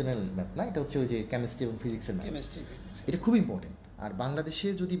ম্যাথ মানে জেনারেল ম্যাথ না, এটা হচ্ছে ওই যে কেমিস্ট্রি এবং ফিজিক্সের ম্যাথ, এটা খুব ইম্পর্টেন্ট। আর বাংলাদেশে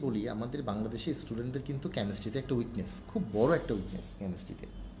যদি বলি, আমাদের বাংলাদেশে স্টুডেন্টদের কিন্তু কেমিস্ট্রিতে একটা উইকনেস, খুব বড় একটা উইকনেস কেমিস্ট্রিতে।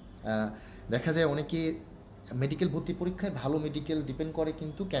 দেখা যায় অনেকে মেডিকেল ভর্তি পরীক্ষায় ভালো মেডিকেল ডিপেন্ড করে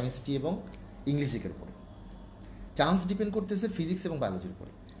কিন্তু কেমিস্ট্রি এবং ইংলিশের উপরে, চান্স ডিপেন্ড করতেছে ফিজিক্স এবং বায়োলজির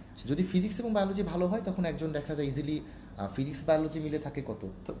উপরে। যদি ফিজিক্স এবং বায়োলজি ভালো হয় তখন একজন দেখা যায় ইজিলি ফিজিক্স বায়োলজি মিলে থাকে কত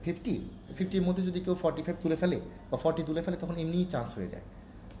 50-50-এর মধ্যে যদি কেউ 45 তুলে ফেলে বা 40 তুলে ফেলে তখন এমনিই চান্স হয়ে যায়।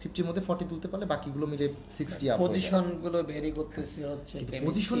 50-এর মধ্যে 40 তুলতে পারলে বাকিগুলো মিলে 60 আপ। পজিশনগুলো ভ্যারি করতেছে হচ্ছে,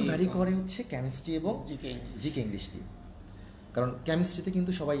 পজিশন ভ্যারি করে হচ্ছে কেমিস্ট্রি এবং জিকে ইংলিশ দিয়ে। কারণ কেমিস্ট্রিতে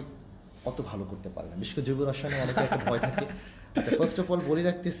কিন্তু সবাই অত ভালো করতে পারে না, বিশেষ করে জৈব রসায়নে অনেকে একটা ভয় থাকে। আচ্ছা, ফার্স্ট অফ অল বলে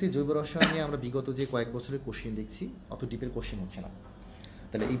রাখতেছি, জৈব রসায়ন নিয়ে আমরা বিগত যে কয়েক বছরের কোশ্চেন দেখছি, অত ডিপের কোশ্চেন হচ্ছে না।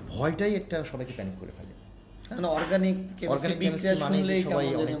 তাহলে এই ভয়টাই একটা সবাইকে প্যানিক করে ফেলে। অর্গানিক কেমিস্ট্রি মানে সবাই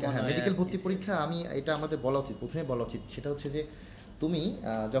অনেক, হ্যাঁ, মেডিকেল ভর্তি পরীক্ষা আমি এটা আমাদের বলা উচিত, প্রথমে বলা উচিত, সেটা হচ্ছে যে তুমি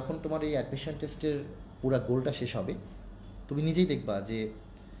যখন তোমার এই অ্যাডমিশন টেস্টের পুরো গোলটা শেষ হবে, তুমি নিজেই দেখবা যে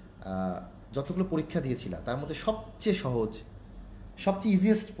যতগুলো পরীক্ষা দিয়েছিলা তার মধ্যে সবচেয়ে সহজ, সবচেয়ে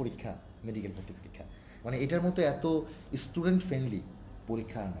ইজিয়েস্ট পরীক্ষা মেডিকেল ভর্তি পরীক্ষা। মানে এটার মতো এত স্টুডেন্ট ফ্রেন্ডলি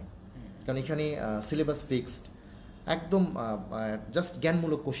পরীক্ষা আর নাই। কারণ এখানে সিলেবাস ফিক্সড, একদম জাস্ট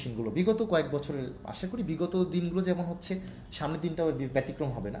জ্ঞানমূলক কোশ্চেনগুলো বিগত কয়েক বছরের, আশা করি বিগত দিনগুলো যেমন হচ্ছে সামনের দিনটাও ব্যতিক্রম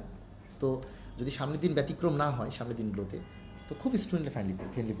হবে না। তো যদি সামনের দিন ব্যতিক্রম না হয় সামনের দিনগুলোতে, তো খুব স্টুডেন্ট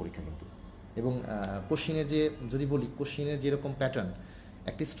ফ্রেন্ডলি পরীক্ষা কিন্তু। এবং কোশ্চেনের যে যদি বলি, কোশ্চেনের যেরকম প্যাটার্ন,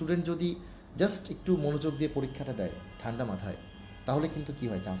 একটা স্টুডেন্ট যদি জাস্ট একটু মনোযোগ দিয়ে পরীক্ষাটা দেয় ঠান্ডা মাথায়, তাহলে কিন্তু কী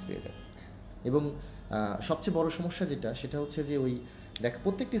হয়, চান্স পেয়ে যায়। এবং সবচেয়ে বড় সমস্যা যেটা, সেটা হচ্ছে যে ওই দেখ,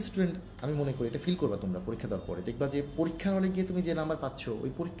 প্রত্যেকটা স্টুডেন্ট, আমি মনে করি এটা ফিল করবা তোমরা পরীক্ষা দেওয়ার পরে, দেখবা যে পরীক্ষার হলে গিয়ে তুমি যে নাম্বার পাচ্ছ,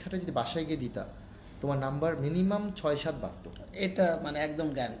 ওই পরীক্ষাটা যদি বাসায় গিয়ে দিতা, তোমার নাম্বার মিনিমাম 6-7 বাড়তো। এটা মানে একদম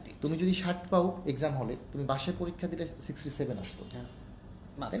গ্যারান্টি। তুমি যদি 60 পাও এক্সাম হলে, তুমি বাসায় পরীক্ষা দিলে 67 আসতো,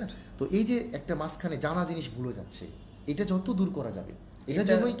 তাই না? তো এই যে একটা মাঝখানে জানা জিনিস ভুলে যাচ্ছে, এটা যত দূর করা যাবে, এটার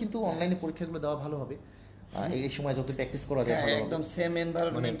জন্যই কিন্তু অনলাইনে পরীক্ষাগুলো দেওয়া ভালো হবে। এই সময় যত প্র্যাকটিস করা যায় ভালো, একদম সেম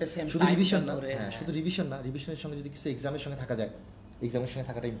এনভায়রনমেন্টে সেম শুধু রিভিশন না, হ্যাঁ শুধু রিভিশন না, রিভিশনের সঙ্গে যদি কিছু এক্সামের সঙ্গে থাকা যায়, এক্সামের সঙ্গে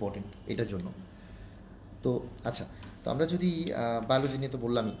থাকাটা ইম্পর্টেন্ট এটার জন্য। তো আচ্ছা, তো আমরা যদি বায়োলজি নিয়ে তো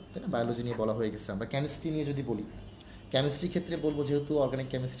বললামই, তাই না, বায়োলজি নিয়ে বলা হয়ে গেছে। আমরা কেমিস্ট্রি নিয়ে যদি বলি, কেমিস্ট্রির ক্ষেত্রে বলবো, যেহেতু অর্গানিক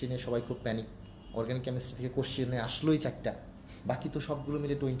কেমিস্ট্রি নিয়ে সবাই খুব প্যানিক, অর্গানিক কেমিস্ট্রি থেকে কোশ্চেনে আসলোই 4টা, বাকি তো সবগুলো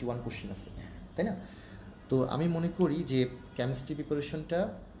মিলে 21 কোশ্চেন আছে, তাই না? তো আমি মনে করি যে কেমিস্ট্রি প্রিপারেশনটা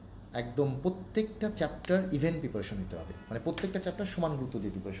একদম প্রত্যেকটা চ্যাপ্টার ইভেন্ট প্রিপারেশন নিতে হবে, মানে প্রত্যেকটা চ্যাপ্টার সমান গুরুত্ব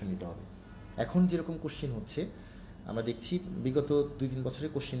দিয়ে প্রিপারেশন নিতে হবে। এখন যেরকম কোশ্চেন হচ্ছে, আমরা দেখছি বিগত 2-3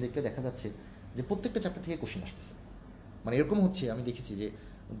 বছরের কোশ্চেন দেখলে দেখা যাচ্ছে যে প্রত্যেকটা চ্যাপ্টার থেকে কোশ্চেন আসতেছে। মানে এরকম হচ্ছে, আমি দেখেছি যে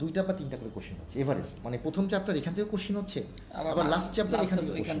 2টা বা 3টা করে কোশ্চেন হচ্ছে এভারেজ, মানে প্রথম চ্যাপ্টার এখান থেকে কোশ্চেন হচ্ছে, আবার লাস্ট চ্যাপ্টার এখান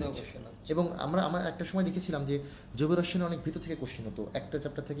থেকে কোশ্চেন হচ্ছে। এবং আমার একটা সময় দেখেছিলাম যে জৈব রসায়নে অনেক ভিতর থেকে কোশ্চেন হতো, একটা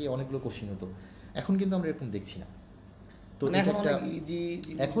চ্যাপ্টার থেকে অনেকগুলো কোশ্চেন হতো। এখন কিন্তু আমরা এরকম দেখছি না। তো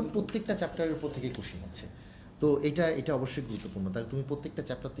এখন প্রত্যেকটা চ্যাপ্টারের উপর থেকে কোশ্চেন হচ্ছে। তো এটা অবশ্যই গুরুত্বপূর্ণ। তাহলে তুমি প্রত্যেকটা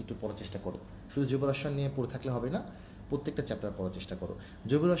চ্যাপ্টারতে একটু পড়ার চেষ্টা করো, শুধু জৈব রসায়ন নিয়ে পড়ে থাকলে হবে না, প্রত্যেকটা চ্যাপ্টার পড়ার চেষ্টা করো।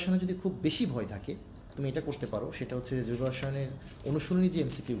 জৈব রসায়নে যদি খুব বেশি ভয় থাকে, তুমি এটা করতে পারো, সেটা হচ্ছে যে জৈব রসায়নের অনুশীলনী যে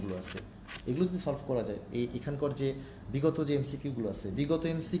এমসিকিউগুলো আছে, এগুলো যদি সলভ করা যায়, এখানকার যে বিগত যে এমসিকিউগুলো আছে, বিগত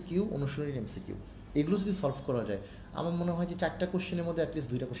এমসিকিউ, অনুশীলনীর এমসিকিউ, এগুলো যদি সলভ করা যায়, আমার মনে হয় যে 4টা কোশ্চেনের মধ্যে অ্যাটলিস্ট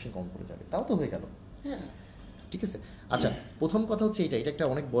 2টা কোশ্চেন কম পড়ে যাবে, তাও তো হয়ে গেল। হ্যাঁ, ঠিক আছে। আচ্ছা, প্রথম কথা হচ্ছে এটা একটা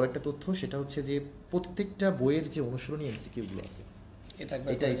অনেক বড় একটা তথ্য, সেটা হচ্ছে যে প্রত্যেকটা বইয়ের যে অনুসরণী এমসিকিউগুলো আছে,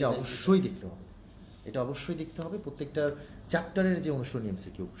 এটা অবশ্যই দেখতে হবে। এটা অবশ্যই দেখতে হবে। প্রত্যেকটার চ্যাপ্টারের যে অনুসরণী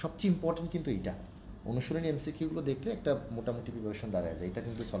এমসিকিউ, সবচেয়ে ইম্পর্টেন্ট কিন্তু এইটা। অনুসরণী এমসিকিউগুলো দেখলে একটা মোটামুটি প্রিপারেশন দাঁড়ায় যায়, এটা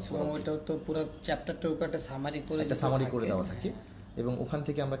কিন্তু সলভ করা। ওইটাও তো পুরো চ্যাপ্টারটার উপর একটা সামারি করে দেওয়া থাকে, এবং ওখান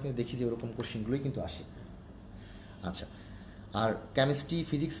থেকে আমরা কিন্তু দেখি যে ওরকম কোশ্চেনগুলোই কিন্তু আসে। আচ্ছা, আর কেমিস্ট্রি,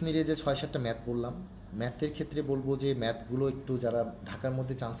 ফিজিক্স মিলিয়ে যে 6-7টা ম্যাথ বললাম, ম্যাথের ক্ষেত্রে বলবো যে ম্যাথগুলো একটু যারা ঢাকার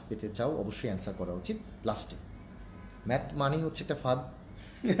মধ্যে চান্স পেতে চাও, অবশ্যই অ্যান্সার করা উচিত লাস্টে। ম্যাথ মানেই হচ্ছে একটা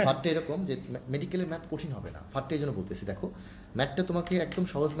ফাঁদটা এরকম যে মেডিকেলের ম্যাথ কঠিন হবে না, ফাঁদটা এই জন্য বলতেছি। দেখো, ম্যাথটা তোমাকে একদম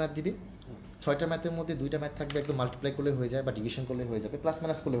সহজ ম্যাথ দিবে, 6টা ম্যাথের মধ্যে 2টা ম্যাথ থাকবে একদম মাল্টিপ্লাই করলে হয়ে যায়, বা ডিভিশন করলে হয়ে যাবে, প্লাস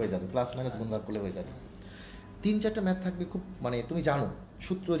মাইনাস করলে হয়ে যাবে, প্লাস মাইনাস গুণভাগ করলে হয়ে যাবে। 3-4টা ম্যাথ থাকবে খুব, মানে তুমি জানো,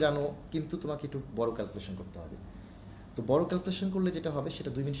 সূত্র জানো, কিন্তু তোমাকে একটু বড় ক্যালকুলেশন করতে হবে। তো বড় ক্যালকুলেশন করলে যেটা হবে সেটা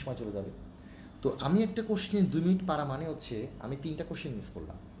 2 মিনিট সময় চলে যাবে। তো আমি একটা কোশ্চেন 2 মিনিট পারা মানে হচ্ছে আমি 3টা কোশ্চেন মিস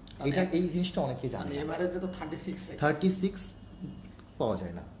করলাম। এই জিনিসটা অনেকেই জানে। এভারেজে তো 36 পাওয়া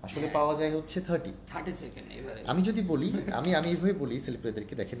যায় না, আসলে পাওয়া যায় হচ্ছে 30 সেকেন্ড এভারেজ। আমি যদি বলি, আমি এইভাবে বলি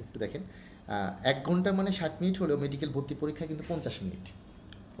ছেলেপেলেদেরকে, দেখেন 1 ঘন্টা মানে 60 মিনিট হলেও মেডিকেল ভর্তি পরীক্ষা কিন্তু 50 মিনিট,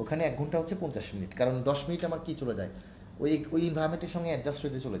 ওখানে 1 ঘন্টা হচ্ছে 50 মিনিট, কারণ 10 মিনিট আমার কি চলে যায়, ওই এনভায়রনমেন্টের সঙ্গে অ্যাডজাস্ট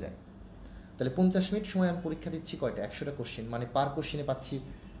হতে চলে যায়। তাহলে 50 মিনিট সময় আমি পরীক্ষা দিচ্ছি কয়টা, 100টা কোশ্চেন, মানে পার কোশ্চেনে পাচ্ছি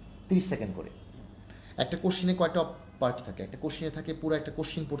 30 সেকেন্ড করে। একটা কোশ্চেনে কয়টা পার্ট থাকে, একটা কোশ্চেনে থাকে পুরো একটা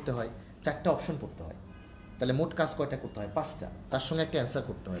কোশ্চেন পড়তে হয়, 4টা অপশন পড়তে হয়, তাহলে মোট কাজ কয়টা করতে হয়, 5টা, তার সঙ্গে একটা অ্যান্সার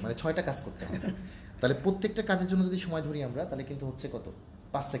করতে হয়, মানে 6টা কাজ করতে হয়। তাহলে প্রত্যেকটা কাজের জন্য যদি সময় ধরি আমরা, তাহলে কিন্তু হচ্ছে কত,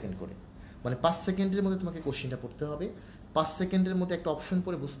 5 সেকেন্ড করে, মানে 5 সেকেন্ডের মধ্যে তোমাকে কোশ্চেনটা পড়তে হবে, 5 সেকেন্ডের মধ্যে একটা অপশন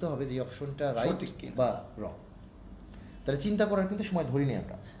পড়ে বুঝতে হবে যে এই অপশনটা রাইট বা রং। তাহলে চিন্তা করার কিন্তু সময় ধরি নি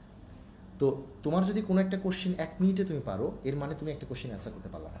আমরা। তো তোমার যদি কোনো একটা কোশ্চেন 1 মিনিটে তুমি পারো, এর মানে তুমি একটা কোশ্চেন অ্যান্সার করতে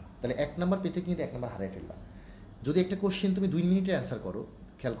পারলা না, তাহলে 1 নাম্বার পেতে কিন্তু 1 নাম্বার হারিয়ে ফেললা। যদি একটা কোশ্চেন তুমি 2 মিনিটে অ্যান্সার করো,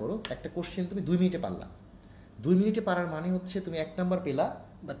 খেয়াল করো, একটা কোশ্চেন তুমি 2 মিনিটে পারলা, 2 মিনিটে পারার মানে হচ্ছে তুমি 1 নাম্বার পেলা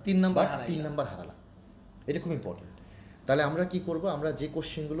বা 3 নাম্বার হারালা। এটা খুব ইম্পর্টেন্ট। তাহলে আমরা কি করব, আমরা যে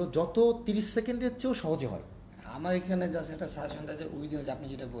কোশ্চেনগুলো যত 30 সেকেন্ডের চেয়েও সহজে হয়, আমার এখানে জাস্ট একটা সাজেশন আছে, ওই দিন আপনি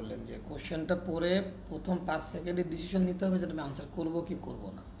যেটা বললেন যে কোশ্চেনটা পড়ে প্রথম 5 সেকেন্ডে ডিসিশন নিতে হবে যে আমি আনসার করব কি করব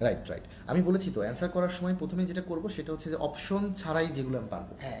না। রাইট, আমি বলেছি তো, অ্যান্সার করার সময় প্রথমে যেটা করব সেটা হচ্ছে যে অপশন ছাড়াই যেগুলো আমি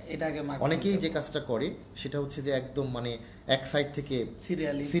পারবো। হ্যাঁ, এটাকে অনেকেই যে কাজটা করে সেটা হচ্ছে যে একদম মানে এক সাইড থেকে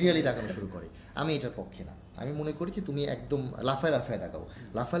সিরিয়ালি দাগানো শুরু করে, আমি এটার পক্ষে না। আমি মনে করি যে তুমি একদম লাফায় দাগাও,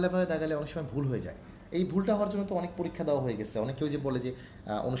 লাফায় দাগালে অনেক সময় ভুল হয়ে যায়। এই ভুলটা হওয়ার জন্য তো অনেক পরীক্ষা দেওয়া হয়ে গেছে, অনেকেও যে বলে যে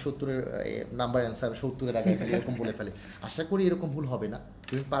 69 নাম্বার অ্যান্সার 70 দাগাই ফেলে, এরকম বলে ফেলে। আশা করি এরকম ভুল হবে না,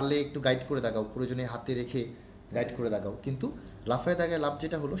 তুমি পারলে একটু গাইড করে দাগাও, প্রয়োজনে হাতে রেখে গাইড করে দাগাও। কিন্তু লাফায় দাগায় লাভ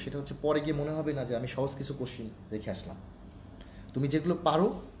যেটা হলো সেটা হচ্ছে পরে গিয়ে মনে হবে না যে আমি সহজ কিছু কোশ্চিন রেখে আসলাম। তুমি যেগুলো পারো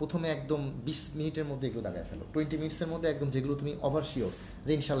প্রথমে একদম 20 মিনিটের মধ্যে এগুলো দাগায় ফেলো, 20 মিনিটসের মধ্যে একদম যেগুলো তুমি ওভার শিওর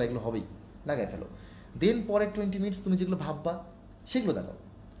যে ইনশাল্লাহ এগুলো হবেই, দাগায় ফেলো। দেন পরে 20 মিনিটস তুমি যেগুলো ভাববা সেগুলো দাগাও,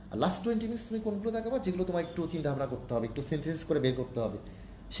 আর লাস্ট 20 মিনিটস তুমি কোনগুলো দেখাবা যেগুলো তোমার একটু চিন্তা ভাবনা করতে হবে, একটু সিনথেসিস করে বের করতে হবে,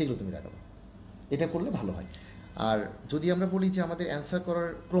 সেগুলো তুমি দেখাবা। এটা করলে ভালো হয়। আর যদি আমরা বলি যে আমাদের অ্যান্সার করার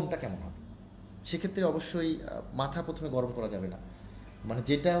ক্রমটা কেমন হবে, সেক্ষেত্রে অবশ্যই মাথা প্রথমে গরম করা যাবে না, মানে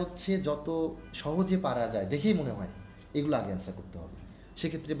যেটা হচ্ছে যত সহজে পারা যায় দেখেই মনে হয় এগুলো আগে অ্যান্সার করতে হবে।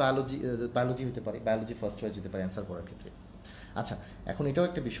 সেক্ষেত্রে বায়োলজি হতে পারে, বায়োলজি ফার্স্ট চয়েস হতে পারে অ্যান্সার করার ক্ষেত্রে। আচ্ছা, এখন এটাও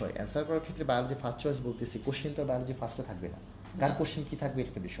একটা বিষয়, অ্যান্সার করার ক্ষেত্রে বায়োলজি ফার্স্ট চয়েস বলতেছি, কোশ্চেন তো বায়োলজি ফার্স্টে থাকবে না, কার কোশ্চেন কি থাকবে এটা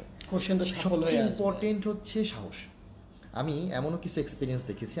একটা বিষয়। কোশ্চেনটা সবচেয়ে ইম্পর্টেন্ট হচ্ছে সাহস। আমি এমনও কিছু এক্সপিরিয়েন্স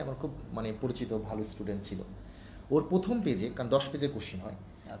দেখেছি, আমার খুব মানে পরিচিত ভালো স্টুডেন্ট ছিল, ওর প্রথম পেজে, কারণ 10 পেজের কোশ্চেন হয়,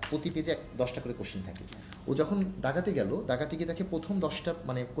 প্রতি পেজে 10টা করে কোশ্চেন থাকে, ও যখন দাগাতে গিয়ে দেখে প্রথম 10টা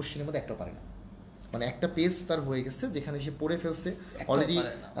মানে কোশ্চেনের মধ্যে একটাও পারে না, মানে একটা পেজ তার হয়ে গেছে যেখানে সে পড়ে ফেলছে, অলরেডি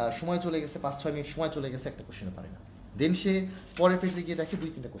সময় চলে গেছে, 5-6 মিনিট সময় চলে গেছে, একটা কোশ্চেনও পারে না। দেন সে পরের পেজে গিয়ে দেখে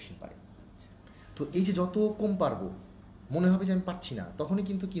 2-3টা কোশ্চেন পারে। তো এই যে যত কম পারবো মনে হবে যে আমি পারছি না, তখনই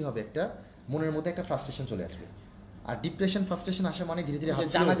কিন্তু কি হবে, একটা মনের মধ্যে একটা ফ্রাস্ট্রেশন চলে আসবে, আর ডিপ্রেশন ফ্রাস্ট্রেশন আসা মানে ধীরে ধীরে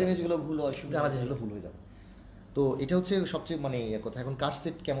জানা জিনিসগুলো ভুল হয়ে যাবে। তো এটা হচ্ছে সবচেয়ে মানে কথা। এখন কার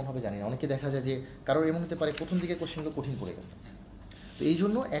সেট কেমন হবে জানি না, অনেকে দেখা যায় যে কারোর এমন হতে পারে প্রথম দিকে কোশ্চেনগুলো কঠিন পড়ে গেছে। তো এই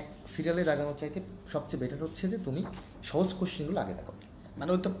জন্য এক সিরিয়ালে দাগানোর চাইতে সবচেয়ে বেটার হচ্ছে যে তুমি সহজ কোশ্চেনগুলো আগে দাগাও, মানে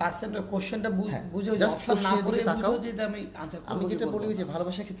ওই তো পার্সেন্টের কোশ্চেনটা বুঝে জাস্ট কোশ্চেন দিকে তাকাও। আমি যেটা বলি যে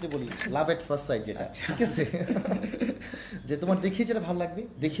ভালোবাসার ক্ষেত্রে বলি লাভ এট ফার্স্ট সাইট, যেটা ঠিক আছে যে তোমার দেখে যেটা ভালো লাগবে,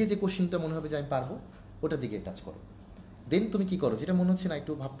 দেখে যে কোশ্চেনটা মনে হবে যে আমি পারবো, ওটার দিকে টাচ করো। দেন তুমি কি করো, যেটা মনে হচ্ছে না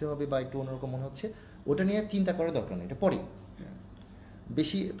একটু ভাবতে হবে বা একটু অন্যরকম মনে হচ্ছে, ওটা নিয়ে চিন্তা করার দরকার নেই, এটা পরে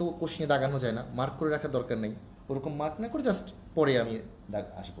বেশি তো কোশ্চেনে দাগানো যায় না, মার্ক করে রাখার দরকার নেই, ওরকম মার্ক না করে জাস্ট পরে আমি দাগ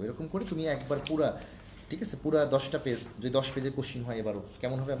আসবো, এরকম করে তুমি একবার পুরা, ঠিক আছে, পুরা 10টা পেজ, যদি 10 পেজের কোশ্চিন হয় এবারও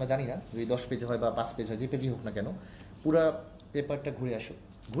কেমন হবে আমরা জানি না, যদি 10 পেজ হয় বা 5 পেজ হয়, যে পেজই হোক না কেন, পুরা পেপারটা ঘুরে আসো,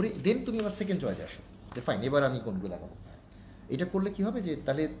 ঘুরে দেন তুমি আবার সেকেন্ড চয়েসে আসো যে ফাইন এবার আমি কোনগুলো দেখাবো। এটা করলে কি হবে যে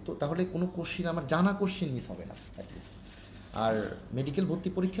তাহলে কোনো কোশ্চিন আমার জানা কোশ্চিন মিস হবে না অ্যাটলিস্ট। আর মেডিকেল ভর্তি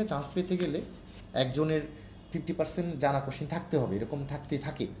পরীক্ষায় চান্স পেতে গেলে একজনের 50% জানা কোশ্চিন থাকতে হবে, এরকম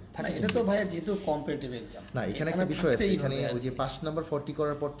থাকে এটা তো ভাইয়া যেহেতু কম্পিটিটিভ এক্সাম না, এখানে একটা বিষয় আছে, এখানে ওই যে পাস নাম্বার 40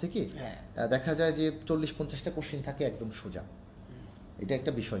 করার পর থেকে দেখা যায় যে 40-50টা কোশ্চিন থাকে একদম সোজা, এটা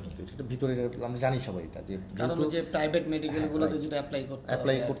একটা বিষয়, কিন্তু এটা ভিতরে আমরা জানি সবাই এটা, যে কারণ যে প্রাইভেট মেডিকেল গুলোতে যদি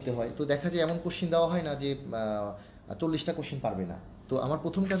অ্যাপ্লাই করতে হয় তো দেখা যায় এমন কোশ্চিন দেওয়া হয় না যে 40টা কোশ্চিন পারবে না। তো আমার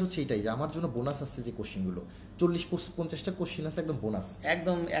প্রথম কাজ হচ্ছে এটাই, যে আমার জন্য বোনাস আসছে যে কোশ্চিনগুলো 40-50টা কোশ্চিন আছে একদম বোনাস,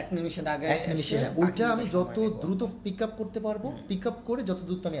 একদম এক নিমিষে ওইটা আমি যত দ্রুত পিক আপ করতে পারবো, পিক আপ করে যত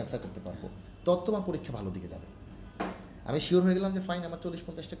দ্রুত আমি অ্যান্সার করতে পারবো, তত আমার পরীক্ষা ভালো দিকে যাবে। আমি শিওর হয়ে গেলাম যে ফাইন আমার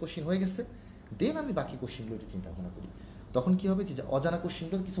 40-50টা কোশ্চিন হয়ে গেছে, দেন আমি বাকি কোশ্চিনগুলো একটু চিন্তা ভাবনা করি, তখন কি হবে যে অজানা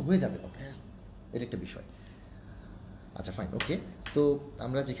কোশ্চিনগুলো কিছু হয়ে যাবে তখন, এটা একটা বিষয়। আচ্ছা ফাইন, ওকে। তো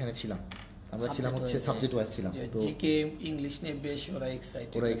আমরা যেখানে ছিলাম, আমরা ছিলাম হচ্ছে সাবজেক্ট ওয়াইজ ছিলাম, তো জিকে ইংলিশ নিয়ে বেশ ওরা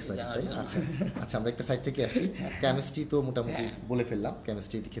এক্সাইটেড, তাই না? আচ্ছা আমরা একটা সাইড থেকে আসি, কেমিস্ট্রি তো মোটামুটি বলে ফেললাম,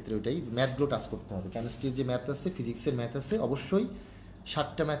 কেমিস্ট্রির ক্ষেত্রে ওইটাই ম্যাথগুলো টাচ করতে হবে, কেমিস্ট্রির যে ম্যাথ আছে, ফিজিক্সের ম্যাথ আছে, অবশ্যই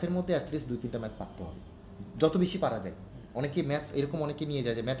 7টা ম্যাথের মধ্যে অ্যাটলিস্ট 2-3টা ম্যাথ পারতে হবে, যত বেশি পারা যায়। অনেকে ম্যাথ এরকম অনেকে নিয়ে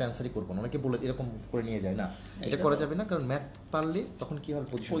যায় যে ম্যাথ অ্যান্সারই করবো না, অনেকে বলে এরকম করে নিয়ে যায়, না এটা করা যাবে না, কারণ ম্যাথ পারলে তখন কি হবে,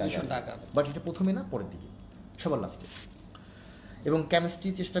 পজিশন টাকাবে, বাট এটা প্রথমে না পরের দিকে, সবার লাস্টে। এবং কেমিস্ট্রি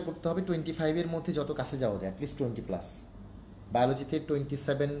চেষ্টা করতে হবে 25-এর মধ্যে যত কাছে যাওয়া যায়, অ্যাটলিস্ট 20+, বায়োলজিতে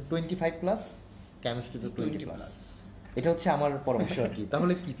 25+, কেমিস্ট্রিতে 20+, এটা হচ্ছে আমার পরামর্শ আর কি।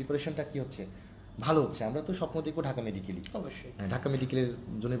 তাহলে কি প্রিপারেশনটা কি হচ্ছে, ভালো হচ্ছে। আমরা তো স্বপ্ন দেখবো ঢাকা মেডিকেলই, অবশ্যই ঢাকা মেডিকেলের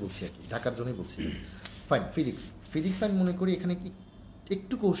জন্যই বলছি আর কি, ঢাকার জন্যই বলছি। ফাইন, ফিজিক্স আমি মনে করি এখানে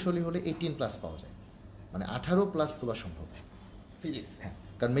একটু কৌশলী হলে 18+ পাওয়া যায়, মানে 18+ তোলা সম্ভব ফিজিক্স, হ্যাঁ,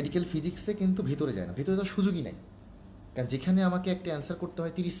 কারণ মেডিকেল ফিজিক্সে কিন্তু ভিতরে যায় না, ভিতরে তো সুযোগই নাই, কারণ যেখানে আমাকে একটা অ্যান্সার করতে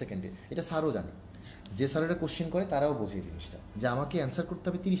হয় 30 সেকেন্ডে, এটা স্যারও জানে, যে স্যারেরা কোশ্চেন করে তারাও বোঝে এই জিনিসটা, যে আমাকে অ্যান্সার করতে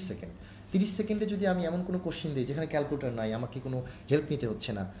হবে 30 সেকেন্ড। 30 সেকেন্ডে যদি আমি এমন কোনো কোশ্চেন দিই যেখানে ক্যালকুলেটর নাই, আমাকে কোনো হেল্প নিতে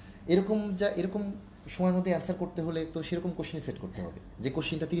হচ্ছে না, এরকম সময়ের মধ্যে অ্যান্সার করতে হলে তো সেরকম কোশ্চেনই সেট করতে হবে, যে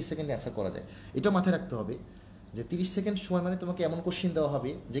কোশ্চেনটা 30 সেকেন্ডে অ্যান্সার করা যায়। এটাও মাথায় রাখতে হবে যে 30 সেকেন্ড সময় মানে তোমাকে এমন কোশ্চেন দেওয়া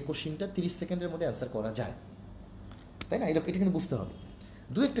হবে যে কোশ্চেনটা 30 সেকেন্ডের মধ্যে অ্যান্সার করা যায়, তাই না? এটা কিন্তু বুঝতে হবে।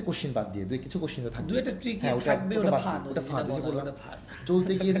 একটা কোশ্চেন বাদ দিয়ে কিছু কোশ্চেন থাকবে,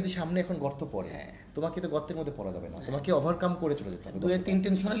 চলতে গিয়ে যদি সামনে এখন গর্ত পড়ে, তোমাকে তো গর্তের মধ্যে পড়া যাবে না, তোমাকে ওভারকাম করে চলে যেতে হবে,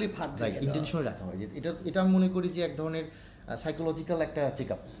 ইন্টেনশনালি রাখা হয়। যে এটা আমি মনে করি যে এক ধরনের সাইকোলজিক্যাল একটা চেক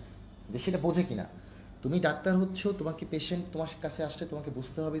আপ, যে সেটা বোঝে কিনা। তুমি ডাক্তার হচ্ছ, তোমাকে পেশেন্ট তোমার কাছে আসলে তোমাকে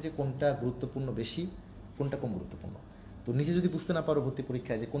বুঝতে হবে যে কোনটা গুরুত্বপূর্ণ বেশি, কোনটা কম গুরুত্বপূর্ণ। তো নিজে যদি বুঝতে না পারো ভর্তি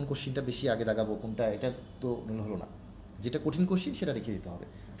পরীক্ষায় যে কোন কোশ্চিনটা বেশি আগে দাগাবো, কোনটা, এটা তো হলো না। যেটা কঠিন কোশ্চিন সেটা রেখে দিতে হবে,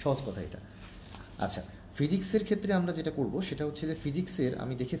 সহজ কথা এটা। আচ্ছা, ফিজিক্সের ক্ষেত্রে আমরা যেটা করব সেটা হচ্ছে যে ফিজিক্সের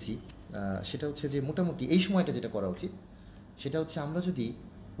আমি দেখেছি সেটা হচ্ছে যে মোটামুটি এই সময়টা যেটা করা উচিত সেটা হচ্ছে আমরা যদি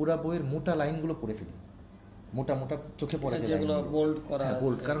পুরা বইয়ের মোটা লাইনগুলো পড়ে ফেলি, মোটা চোখে পড়ে যেগুলো বোল্ড করা,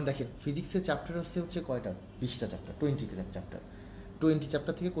 বোল্ড। কারণ দেখেন ফিজিক্সের চ্যাপ্টার হচ্ছে কয়টা, 20টা চ্যাপ্টার, 20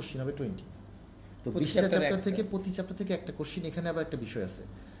 চ্যাপ্টার থেকে কোশ্চিন হবে 20। তো 20টা চ্যাপ্টার থেকে প্রতি চ্যাপ্টার থেকে একটা কোশ্চিন। এখানে আবার একটা বিষয় আছে,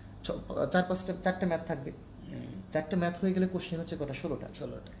 4-5টা ম্যাথ থাকবে, 4টা ম্যাথ হয়ে গেলে কোশ্চেন হচ্ছে কটা, 16টা।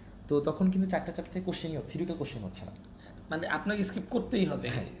 তো তখন কিন্তু 4টা চ্যাপ্টার থেকে কোশ্চেনই থিওরিক্যাল কোশ্চেন হচ্ছে না, মানে আপনাকে স্কিপ করতেই হবে।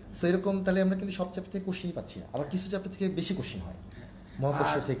 হ্যাঁ, সো এরকম তাহলে আমরা কিন্তু সব চ্যাপ্টার থেকে কোশ্চেনই পাচ্ছি না, আবার কিছু চ্যাপ্টার থেকে বেশি কোশ্চেন হয়,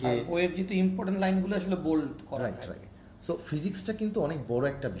 মহাকর্ষ থেকে, ওয়ের যেহেতু ইম্পর্টেন্ট লাইনগুলো আসলে বোল্ড করা থাকে। সো ফিজিক্সটা কিন্তু অনেক বড়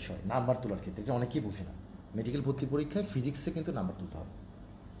একটা বিষয় নাম্বার তোলার ক্ষেত্রে, এটা অনেকেই বুঝে না। মেডিকেল ভর্তি পরীক্ষায় ফিজিক্সে কিন্তু নাম্বার তুলতে হবে,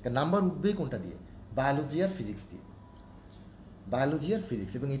 কারণ নাম্বার উঠবেই কোনটা দিয়ে, বায়োলজি আর ফিজিক্স দিয়ে, বায়োলজি আর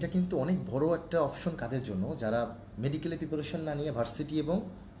ফিজিক্স। এবং এটা কিন্তু অনেক বড় একটা অপশন কাদের জন্য, যারা মেডিকেলে প্রিপারেশন না নিয়ে ভার্সিটি এবং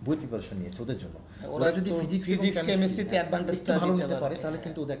বই প্রিপারেশন নিয়েছে ওদের জন্য। ওরা যদি ফিজিক্স এবং কেমিস্ট্রিতে অ্যাডভান্টেজটা ভালো নিতে পারে তাহলে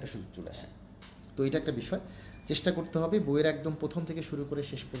কিন্তু ওদের একটা সুযোগ চলে আসে। তো এটা একটা বিষয় চেষ্টা করতে হবে, বইয়ের একদম প্রথম থেকে শুরু করে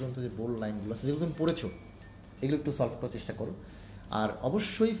শেষ পর্যন্ত যে বোল্ড লাইনগুলো আছে যেগুলো তুমি পড়েছো এগুলো একটু সলভ করার চেষ্টা করো। আর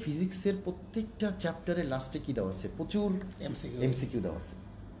অবশ্যই ফিজিক্সের প্রত্যেকটা চ্যাপ্টারের লাস্টে কী দেওয়া আছে, প্রচুর এমসিকিউ দেওয়া আছে,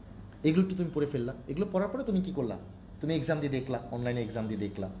 এগুলো একটু তুমি পড়ে ফেললা। এগুলো পড়ার পরে তুমি কী করলা, তুমি এক্সাম দিয়ে দেখলা, অনলাইনে এক্সাম দিয়ে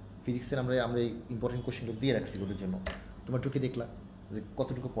দেখলা, ফিজিক্সের আমরা ইম্পর্টেন্ট কোশ্চেনগুলো দিয়ে রাখছি ওদের জন্য, তোমার ঢুকে দেখলা যে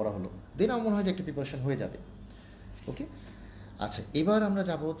কতটুকু পড়া হলো, দেন আমার মনে হয় যে একটা প্রিপারেশন হয়ে যাবে। ওকে, আচ্ছা এবার আমরা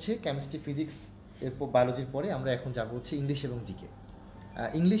যাব হচ্ছে কেমিস্ট্রি, ফিজিক্স, এরপর বায়োলজির পরে আমরা এখন যাব হচ্ছে ইংলিশ এবং জিকে।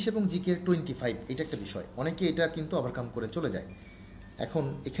 ইংলিশ এবং জিকের 25, এটা একটা বিষয়, অনেকে এটা কিন্তু ওভারকাম করে চলে যায়। এখন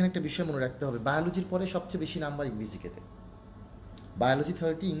এখানে একটা বিষয় মনে রাখতে হবে, বায়োলজির পরে সবচেয়ে বেশি number English জিকেতে, biology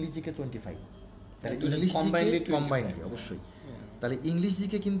 30, English GK 25। তাহলে ইংলিশ জিকে কম্বাইন্ডলি অবশ্যই। তাহলে ইংলিশ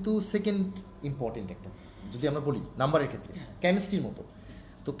জিকে কিন্তু সেকেন্ড ইম্পর্টেন্ট একটা, যদি আমরা বলি নাম্বারের ক্ষেত্রে কেমিস্ট্রির মতো।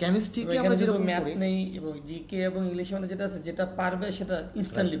 তো কেমিস্ট্রিকে আমরা যেরকম ম্যাথ নেই এবং জিকে এবং ইংলিশের মধ্যে যেটা আছে, যেটা পারবে সেটা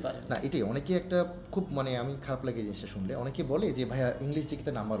ইনস্ট্যান্টলি পারবে না। এটাই অনেকে একটা খুব মানে আমি খারাপ লাগে জিনিসটা শুনলে, অনেকে বলে যে ভাইয়া ইংলিশ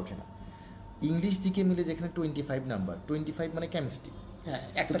জিকেতে নাম্বার ওঠে না। ইংলিশ জিকে মিলে যেখানে 25 নাম্বার, 25 মানে কেমিস্ট্রি। হ্যাঁ,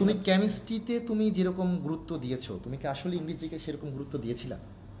 তো তুমি কেমিস্ট্রিতে তুমি যেরকম গুরুত্ব দিয়েছো, তুমি কি আসলে ইংলিশ জিকে সেরকম গুরুত্ব দিয়েছিলা?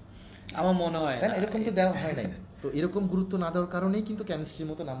 আমার মনে হয় তাই না, এরকম তো দেওয়া হয় নাই। তো এরকম গুরুত্ব না দেওয়ার কারণেই কিন্তু কেমিস্ট্রির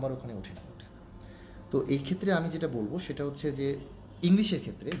মতো নাম্বার ওখানে ওঠে না। তো এই ক্ষেত্রে আমি যেটা বলবো সেটা হচ্ছে যে ইংলিশের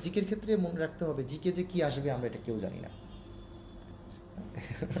ক্ষেত্রে, জিকের ক্ষেত্রে মনে রাখতে হবে জিকে যে কি আসবে আমরা এটা কেউ জানি না।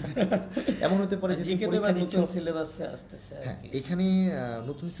 এমন হতে পারে যে নতুন সিলেবাসে আসতেছে। হ্যাঁ, এখানে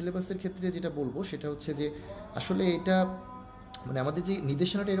নতুন সিলেবাসের ক্ষেত্রে যেটা বলবো সেটা হচ্ছে যে আসলে এটা মানে আমাদের যে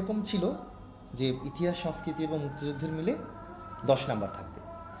নির্দেশনাটা এরকম ছিল যে ইতিহাস, সংস্কৃতি এবং মুক্তিযুদ্ধের মিলে 10 নাম্বার থাকবে।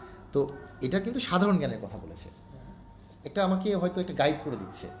 তো এটা কিন্তু সাধারণ জ্ঞানের কথা বলেছে। এটা আমাকে হয়তো একটা গাইড করে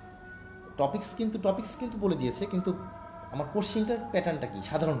দিচ্ছে। টপিকস কিন্তু বলে দিয়েছে, কিন্তু আমার কোশ্চেনটার প্যাটার্নটা কি,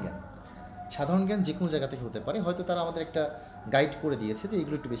 সাধারণ জ্ঞান। সাধারণ জ্ঞান যে কোনো জায়গা থেকে হতে পারে, হয়তো তারা আমাদের একটা গাইড করে দিয়েছে যে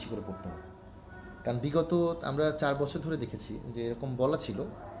এগুলো একটু বেশি করে পড়তে হবে। কারণ বিগত আমরা 4 বছর ধরে দেখেছি যে এরকম বলা ছিল,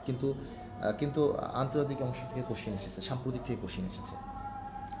 কিন্তু আন্তর্জাতিক অংশ থেকে কোশ্চেন এসেছে, সাম্প্রতিক থেকে কোশ্চেন এসেছে।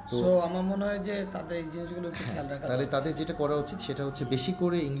 তো আমার মনে হয় যে তাদের এই জিনিসগুলো একটু খেয়াল রাখা, তাহলে তাদের যেটা করা উচিত সেটা হচ্ছে বেশি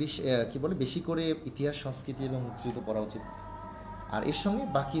করে ইংলিশ বেশি করে ইতিহাস, সংস্কৃতি এবং মুক্তিযুদ্ধ পড়া উচিত। আর এর সঙ্গে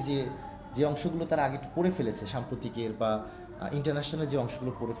বাকি যে অংশগুলো তারা আগে পড়ে ফেলেছে, সাম্প্রতিকের বা ইন্টারন্যাশনাল যে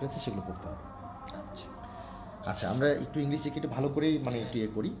অংশগুলো পড়ে ফেলেছে সেগুলো পড়তে হবে। আচ্ছা, আমরা একটু ইংলিশকে একটু ভালো করেই মানে একটু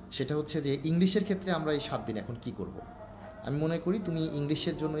করি। সেটা হচ্ছে যে ইংলিশের ক্ষেত্রে আমরা এই 7 দিন এখন কি করব। আমি মনে করি তুমি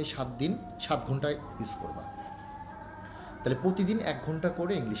ইংলিশের জন্য এই 7 দিন 7 ঘন্টা ইউজ করবা। তাহলে প্রতিদিন 1 ঘন্টা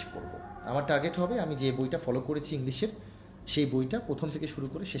করে ইংলিশ পড়বো। আমার টার্গেট হবে আমি যে বইটা ফলো করেছি ইংলিশের, সেই বইটা প্রথম থেকে শুরু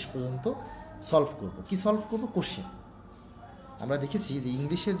করে শেষ পর্যন্ত সলভ করব। কি সলভ করব? কোশ্চেন। আমরা দেখেছি যে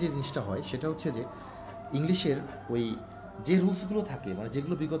ইংলিশের যে জিনিসটা হয় সেটা হচ্ছে যে ইংলিশের ওই যে রুলসগুলো থাকে, মানে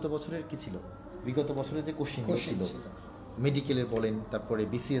যেগুলো বিগত বছরের কি ছিল, বিগত বছরের যে কোশ্চেনগুলো ছিল, মেডিকেলের বলেন, তারপরে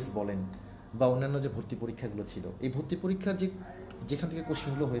বিসিএস বলেন, বা অন্যান্য যে ভর্তি পরীক্ষাগুলো ছিল, এই ভর্তি পরীক্ষার যেখান থেকে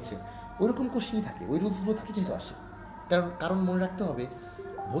কোশ্চেনগুলো হয়েছে ওইরকম কোশ্চেনই থাকে, ওই রুলসগুলো থেকে কিন্তু আসে। কারণ মনে রাখতে হবে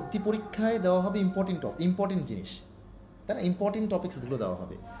ভর্তি পরীক্ষায় দেওয়া হবে ইম্পর্টেন্ট জিনিস, তাই না? ইম্পর্টেন্ট টপিক্সগুলো দেওয়া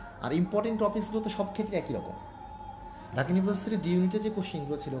হবে। আর ইম্পর্টেন্ট টপিক্সগুলো তো সব ক্ষেত্রে একই রকম। ঢাকা ইউনিভার্সিটির ডি ইউনিটে যে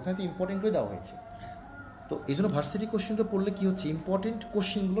কোশ্চেনগুলো ছিল ওখানে তো ইম্পর্টেন্টগুলো দেওয়া হয়েছে। তো এই জন্য ভার্সিটি কোশ্চেনটা পড়লে কি হচ্ছে, ইম্পর্টেন্ট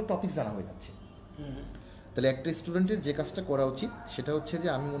কোশ্চেনগুলো টপিক জানা হয়ে যাচ্ছে। তাহলে একটা স্টুডেন্টের যে কাজটা করা উচিত সেটা হচ্ছে যে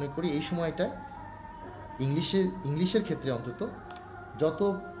আমি মনে করি এই সময়টায় ইংলিশের ক্ষেত্রে অন্তত যত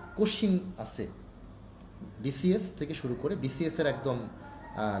কোশ্চেন আছে বিসিএস থেকে শুরু করে, বিসিএসের একদম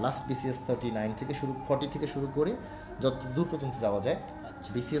লাস্ট বিসিএস 39 থেকে 40 থেকে শুরু করে যত দূর পর্যন্ত যাওয়া যায়,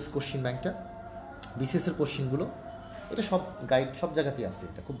 বিসিএস কোশ্চেন ব্যাংকটা, বিসিএসের কোশ্চেনগুলো, এটা সব গাইড সব জায়গাতেই আছে,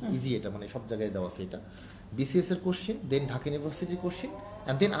 এটা খুব ইজি, এটা মানে সব জায়গায় দেওয়া আছে। এটা বিসিএসের কোশ্চেন, দেন ঢাকা ইউনিভার্সিটির কোশ্চেন,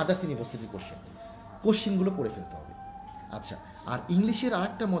 অ্যান্ড দেন আদার্স ইউনিভার্সিটির কোশ্চেনগুলো পড়ে ফেলতে হবে। আচ্ছা, আর ইংলিশের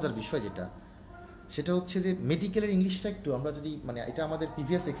আরেকটা মজার বিষয় সেটা হচ্ছে যে মেডিকেলের ইংলিশটা একটু আমরা যদি মানে এটা আমাদের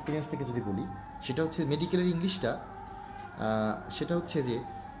প্রিভিয়াস এক্সপিরিয়েন্স থেকে যদি বলি, সেটা হচ্ছে মেডিকেলের ইংলিশটা সেটা হচ্ছে যে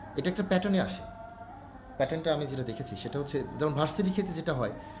এটা একটা প্যাটার্নে আসে। প্যাটার্নটা আমি যেটা দেখেছি সেটা হচ্ছে যেমন ভার্সিটির ক্ষেত্রে যেটা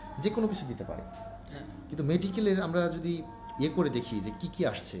হয় যে কোনো কিছু দিতে পারে, কিন্তু মেডিকেলের আমরা যদি করে দেখি যে কী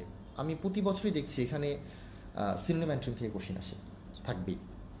আসছে, আমি প্রতি বছরই দেখছি এখানে সিনোনিম থেকে কোশ্চেন আসে, থাকবেই।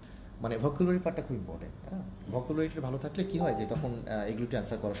 মানে ভোকাবুলারি পার্টটা খুব ইম্পর্টেন্ট। হ্যাঁ, ভোকাবুলারিটা ভালো থাকলে কী হয় যে তখন এগুলোতে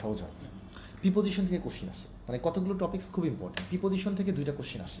অ্যান্সার করা সহজ হয়। প্রিপোজিশন থেকে কোশ্চেন আসে, মানে কতগুলো টপিকস খুব ইম্পর্টেন্ট, প্রিপোজিশন থেকে 2টা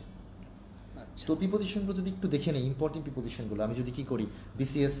কোশ্চেন আসে। তো প্রিপোজিশনগুলো যদি একটু দেখে নেই, ইম্পর্টেন্ট প্রিপোজিশনগুলো আমি যদি কী করি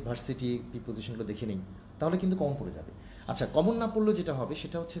বিসিএস ভার্সিটি প্রিপোজিশনগুলো দেখে নেই, তাহলে কিন্তু কমন পড়ে যাবে। আচ্ছা, কমন না পড়লেও যেটা হবে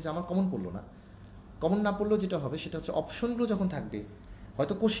সেটা হচ্ছে যে আমার কমন পড়লো না, কমন না পড়লেও যেটা হবে সেটা হচ্ছে অপশনগুলো যখন থাকবে,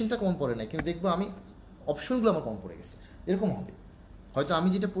 হয়তো কোশ্চেনটা কমন পড়ে নাই কিন্তু দেখবো আমি অপশনগুলো আমার কমন পড়ে গেছে, এরকম হবে। হয়তো আমি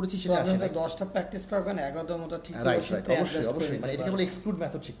যেটা পড়েছি সেটা আসলে 10টা প্র্যাকটিস করবেন, 11টার মতো ঠিক করে রাইট অবশ্যই মানে এটাকে বলে এক্সক্লুড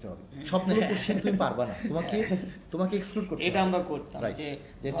মেথড শিখতে হবে। সবগুলো কোশ্চেন তুমি পারবা না, তোমাকে এক্সক্লুড করতে হবে। এটা আমরা করতাম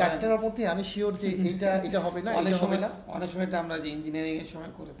যে 4টার মধ্যে আমি শিওর যে এটা হবে না, এটা হবে না। অনেক সময় আমরা যে ইঞ্জিনিয়ারিং এর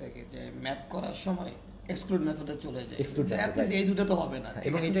সময় করে থাকি যে ম্যাথ করার সময় এক্সক্লুড মেথডে চলে যায়, এই দুটো তো হবে না।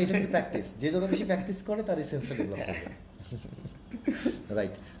 এবং এটা কিন্তু প্র্যাকটিস, যে যত বেশি প্র্যাকটিস করে তার সেন্সটা ডেভেলপ হবে।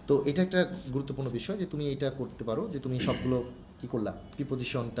 রাইট, তো এটা একটা গুরুত্বপূর্ণ বিষয় যে তুমি এটা করতে পারো, যে তুমি সবগুলো কি করলা,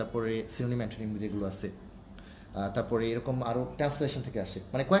 প্রিপোজিশন, তারপরে সিনোনিম অ্যান্টোনিম যেগুলো আছে, তারপরে এরকম আরও ট্রান্সলেশন থেকে আসে,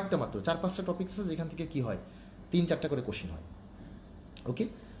 মানে কয়েকটা মাত্র 4-5টা টপিকস আছে যেখান থেকে কি হয় 3-4টা করে কোশ্চেন হয়। ওকে,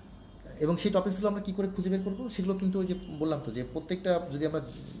 এবং সেই টপিকসগুলো আমরা কী করে খুঁজে বের করবো, সেগুলো কিন্তু ওই যে বললাম তো যে প্রত্যেকটা যদি আমরা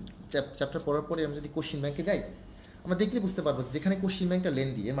চ্যাপ্টার পড়ার পরে আমরা যদি কোশ্চেন ব্যাংকে যাই, আমরা দেখলে বুঝতে পারবো যেখানে কোশ্চেন ব্যাংকটা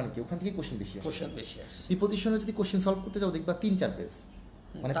লেন্দি এর মানে কি ওখান থেকে কোশ্চেন বেশি আসে। কোশ্চেন বেশি আসে। প্রিপোজিশনে যদি কোশ্চেন সলভ করতে যাও দেখবা 3-4 পেজ,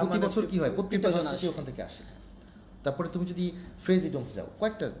 মানে প্রতি বছর কি হয় প্রত্যেকটা ভার্সিটি ওখান থেকে আসে। তারপরে তুমি যদি ফ্রেজ ইডিয়মস যাও,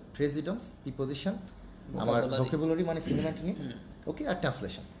 কয়েকটা ফ্রেজ ইডিয়মস, প্রিপোজিশন, আমার ভোকাবুলারি মানে সিনেমাটিনি, ওকে, আর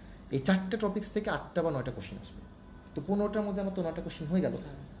ট্রান্সলেশন, এই 4টা টপিকস থেকে 8টা বা 9টা কোশ্চেন আসবে। তো 15টার মধ্যে আমার তো 9টা কোশ্চেন হয়ে গেল।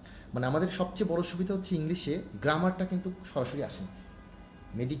 মানে আমাদের সবচেয়ে বড় সুবিধা হচ্ছে ইংলিশে গ্রামারটা কিন্তু সরাসরি আসে না।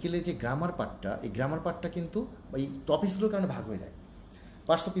 মেডিকেলে যে গ্রামার পার্টটা, এই গ্রামার পার্টটা কিন্তু এই টপিকসগুলোর কারণে ভাগ হয়ে যায়।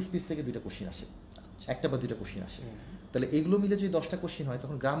 পার্টস অফ স্পিচ থেকে 2টা কোশ্চেন আসে, 1টা বা 2টা কোশ্চেন আসে। তাহলে এগুলো মিলে যদি 10টা কোশ্চেন হয়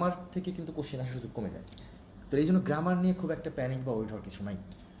তখন গ্রামার থেকে কিন্তু কোশ্চেন আসার সুযোগ কমে যায়। তো এই জন্য গ্রামার নিয়ে খুব একটা প্যানিক বা ওয়েট হওয়ার কিছু নাই,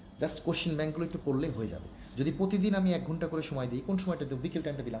 জাস্ট কোশ্চেন ব্যাংকগুলো একটু পড়লেই হয়ে যাবে। যদি প্রতিদিন আমি 1 ঘন্টা করে সময় দিই, কোন সময়টা দেবো? বিকেল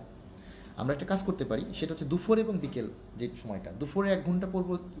টাইমটা দিলাম। আমরা একটা কাজ করতে পারি, সেটা হচ্ছে দুপুর এবং বিকেল যে সময়টা, দুপুরে 1 ঘন্টা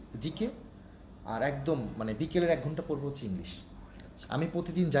পড়বো জিকে, আর একদম মানে বিকেলের 1 ঘন্টা পড়বো হচ্ছে ইংলিশ। আমি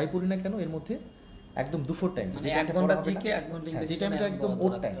প্রতিদিন যাই পড়ি না কেন এর মধ্যে একদম দুপুর টাইম, যে টাইমটা একদম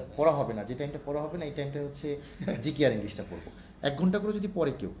ওর টাইম পড়া হবে না, যে টাইমটা পড়া হবে না এই টাইমটা হচ্ছে জিকে আর ইংলিশটা পড়বো। 1 ঘন্টা করে যদি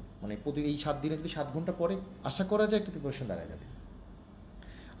পড়ে কেউ, মানে প্রতি এই 7 দিনে যদি 7 ঘন্টা পড়ে, আশা করা যায় একটা প্রিপারেশন দাঁড়ায় যাবে।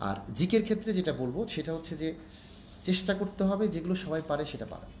 আর জিকের ক্ষেত্রে যেটা বলবো সেটা হচ্ছে যে চেষ্টা করতে হবে যেগুলো সবাই পারে সেটা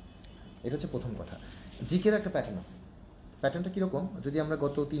পারা, এটা হচ্ছে প্রথম কথা। জিকের একটা প্যাটার্ন আছে। প্যাটার্নটা কীরকম? যদি আমরা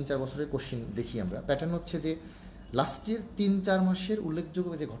গত 3-4 বছরের কোশ্চেন দেখি, আমরা প্যাটার্ন হচ্ছে যে লাস্টের 3-4 মাসের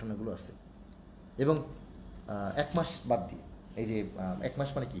উল্লেখযোগ্য যে ঘটনাগুলো আছে, এবং 1 মাস বাদ দিয়ে, এই যে 1 মাস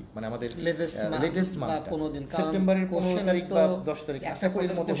মানে কি, মানে আমাদের লেটেস্ট মান্থ সেপ্টেম্বরের 15 তারিখ বা 10 তারিখ আশা করি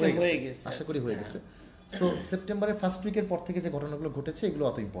এর মধ্যে হয়ে গেছে, আশা করি হয়ে গেছে। সো সেপ্টেম্বরের ফার্স্ট উইকের পর থেকে যে ঘটনাগুলো ঘটেছে এগুলো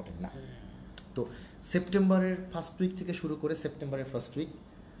অত ইম্পর্টেন্ট না। তো সেপ্টেম্বরের ফার্স্ট উইক থেকে শুরু করে সেপ্টেম্বরের ফার্স্ট উইক,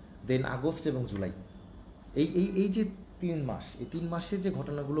 দেন আগস্ট এবং জুলাই, এই এই এই যে 3 মাস, এই 3 মাসে যে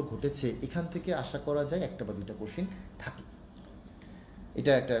ঘটনাগুলো ঘটেছে এখান থেকে আশা করা যায় 1টা বা 2টা কোশ্চেন থাকে।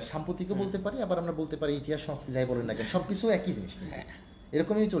 এটা একটা সাম্প্রতিকও বলতে পারি, আবার আমরা বলতে পারি ইতিহাস সংস্কৃতি যাই বলেন না কেন সব কিছু একই জিনিস,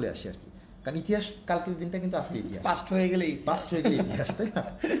 এরকমই চলে আসে আর কি। কারণ ইতিহাস কালকের দিনটা কিন্তু আজকে ইতিহাস, পাস্ট হয়ে গেলে ইতিহাস, তাই না?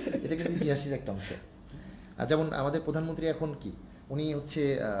 এটা কিন্তু ইতিহাসের একটা অংশ। যেমন আমাদের প্রধানমন্ত্রী এখন কি, উনি হচ্ছে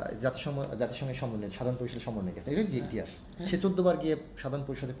জাতিসংঘের সম্মেলনে, সাধারণ পরিষদের সম্মেলনে গেছেন, এটাই ইতিহাস। সে 14 বার গিয়ে সাধারণ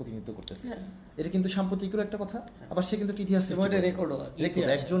পরিষদে প্রতিনিধিত্ব করতেছে, এটা কিন্তু সাম্প্রতিকের একটা কথা। আবার সে কিন্তু ইতিহাস রেকর্ড,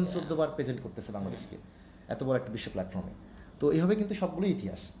 একজন 14 বার প্রেজেন্ট করতেছে বাংলাদেশকে এত বড় একটা বিশ্ব প্ল্যাটফর্মে। তো এইভাবে কিন্তু সবগুলো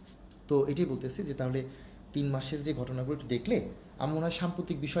ইতিহাস। তো এটাই বলতেছি যে তাহলে 3 মাসের যে ঘটনাগুলো একটু দেখলে আমার মনে হয়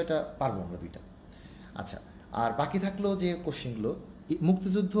সাম্প্রতিক বিষয়টা পারবো আমরা 2টা। আচ্ছা, আর বাকি থাকলো যে কোশ্চেনগুলো,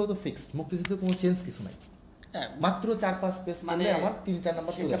 মুক্তিযুদ্ধ তো ফিক্সড, মুক্তিযুদ্ধ কোনো চেঞ্জ কিছু নাই, মাত্র 4-5 পেজ মানে আমার 3-4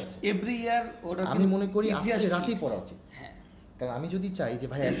 নাম্বার চলে আসছে এভরি ইয়ার। আমি মনে করি আজকে রাতেই পড়া উচিত, কারণ আমি যদি চাই যে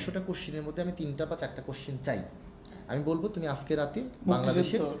ভাই 100টা কোশ্চেনের মধ্যে আমি 3টা বা 4টা কোশ্চেন চাই, আমি বলবো তুমি আজকে রাতে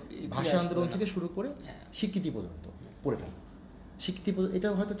বাংলাদেশের ভাষা আন্দোলন থেকে শুরু করে স্বীকৃতি পর্যন্ত পড়ে ফেলো। স্বীকৃতি এটা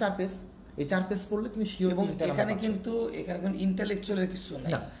হয়তো 4 পেজ, এই 4 পেজ পড়লে তুমি শিওর। এখানে কিন্তু এখানে কোনো ইন্টেলেকচুয়ালের কিছু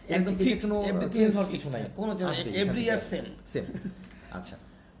নাই, একদম কোনো চেঞ্জ হওয়ার কিছু নাই, কোনো চেঞ্জ, এভরি ইয়ার সেম। আচ্ছা,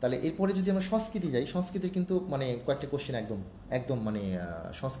 তাহলে এরপরে যদি আমরা সংস্কৃতি যাই, সংস্কৃতির কিন্তু মানে কয়েকটা কোশ্চেন একদম মানে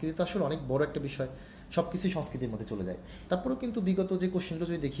সংস্কৃতি তো আসলে অনেক বড় একটা বিষয়, সব কিছুই সংস্কৃতির মধ্যে চলে যায়। তারপরেও কিন্তু বিগত যে কোশ্চেনগুলো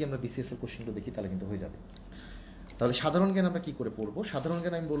যদি দেখি আমরা, বিসিএস এর কোশ্চেনগুলো দেখি, তাহলে কিন্তু হয়ে যাবে। তাহলে সাধারণ জ্ঞান আমরা কী করে পড়বো? সাধারণ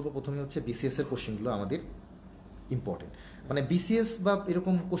জ্ঞান আমি বলবো প্রথমে হচ্ছে বিসিএস এর কোশ্চেনগুলো আমাদের ইম্পর্টেন্ট। মানে বিসিএস বা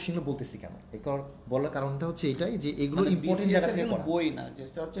এরকম কোশ্চেনগুলো বলতেছি কেন, বলার কারণটা হচ্ছে এটাই যে এগুলো ইম্পর্টেন্ট জায়গা থেকে পড়া, বই না,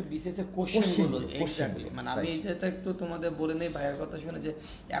 যেটা হচ্ছে বিসিএস এর কোশ্চেনগুলো। এক্স্যাক্টলি, মানে আমি যেটা একটু তোমাদের বলে নেই ভাইয়ের কথা শুনে, যে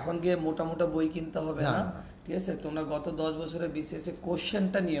এখন গিয়ে মোটা মোটা বই কিনতে হবে না, ঠিক আছে? তোমরা গত 10 বছরের বিসিএস এর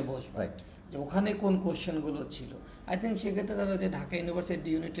কোশ্চেনটা নিয়ে বসবে, যে ওখানে কোন কোশ্চেনগুলো ছিল। আই থিঙ্ক সেক্ষেত্রে তারা যে ঢাকা ইউনিভার্সিটি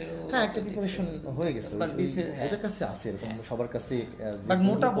ইউনিটেরও একটা প্রিপারেশন হয়ে গেছে, ওদের কাছে আছে এরকম, সবার কাছে, বাট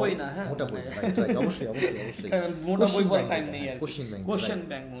মোটা বই না, মোটা বই অবশ্যই কারণ মোটা বই পড়ার টাইম নেই আর কোশ্চেন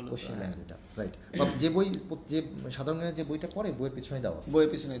ব্যাংক যেটা, রাইট। যে বই, যে সাধারণ যে বইটা পড়ে বইয়ের পিছনে দেওয়া আছে, বইয়ের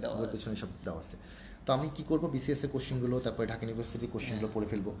পিছনে সব দেওয়া আছে। তো আমি কি করবো, বিসিএস এর কোশ্চেনগুলো, তারপরে ঢাকা ইউনিভার্সিটির কোশ্চেনগুলো পড়ে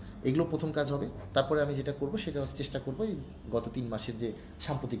ফেলবো, এগুলো প্রথম কাজ হবে। তারপরে আমি যেটা করবো সেটা হচ্ছে চেষ্টা করবো এই গত 3 মাসের যে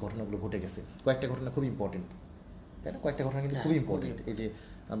সাম্প্রতিক ঘটনাগুলো ঘটে গেছে, কয়েকটা ঘটনা খুব ইম্পর্টেন্ট, তাই না? কয়েকটা ঘটনা কিন্তু খুব ইম্পর্টেন্ট, এই যে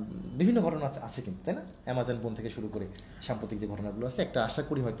বিভিন্ন ঘটনা আছে কিন্তু, তাই না? অ্যামাজন বোন থেকে শুরু করে সাম্প্রতিক যে ঘটনাগুলো আছে, একটা আশা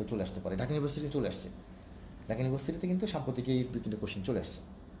করি হয়তো চলে আসতে পারে। ঢাকা ইউনিভার্সিটি চলে আসছে, ঢাকা ইউনিভার্সিটিতে কিন্তু সাম্প্রতিক এই 2-3টা কোশ্চেন চলে আসছে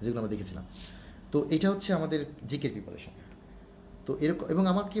যেগুলো আমরা দেখেছিলাম। তো এটা হচ্ছে আমাদের জিকের প্রিপারেশন। তো এরকম, এবং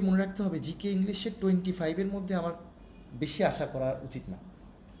আমাকে মনে রাখতে হবে জিকে ইংলিশের 25-এর মধ্যে আমার বেশি আশা করা উচিত না।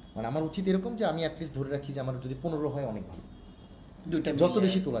 মানে আমার উচিত এরকম যে আমি অ্যাটলিস্ট ধরে রাখি যে আমার যদি 15 হয় অনেক ভালো, যত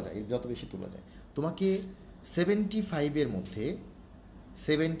বেশি তোলা যায়। তোমাকে 75-এর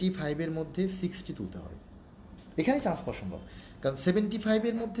মধ্যে 60 তুলতে হবে, এখানে চান্স পাওয়া সম্ভব। কারণ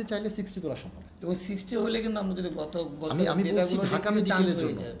 75-এর মধ্যে চাইলে 60 তোলা সম্ভব। এবং 60 হলে কিন্তু আমরা যদি গত আমি আমি বলছি ঢাকা মেডিকেলের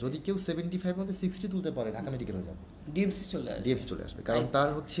জন্য যায়, যদি কেউ 75 মধ্যে 60 তুলতে পারে ঢাকা মেডিকেল হয়ে যাবে, ডিএমসি চলে আসবে, ডিএমসি চলে আসবে। কারণ তার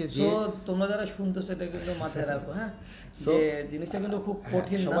হচ্ছে যে তোমরা যারা শুনতেছো এটা কিন্তু মাথায় রাখো, হ্যাঁ, যে জিনিসটা কিন্তু খুব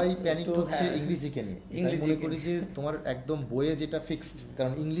কঠিন না। সবাই প্যানিক হচ্ছে ইংলিশ জিকে নিয়ে। আমি মনে করি যে তোমার একদম বইয়ে যেটা ফিক্সড,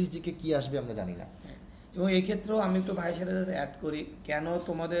 কারণ ইংলিশ জিকে কি আসবে আমরা জানি না। এবং এই ক্ষেত্রেও আমি একটু ভাইয়ের সাথে অ্যাড করি, কেন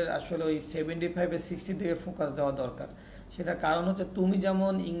তোমাদের আসলে ওই 75-60 দিকে ফোকাস দেওয়া দরকার, সেটা কারণ হচ্ছে তুমি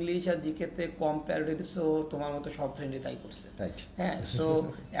যেমন ইংলিশ আর জিকেতে কম প্রায়োরিটি দিচ্ছো, তোমার মতো সব ফ্রেন্ডই তাই করছে, হ্যাঁ। সো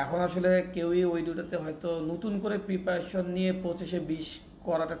এখন আসলে কেউই ওই দুটোতে হয়তো নতুন করে প্রিপারেশন নিয়ে 25-20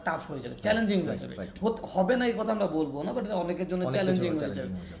 করাটা টাফ হয়ে যাবে, চ্যালেঞ্জিং হয়ে যাবে। হবে না এই কথা আমরা বলবো না, বাট অনেকের জন্য চ্যালেঞ্জিং হয়ে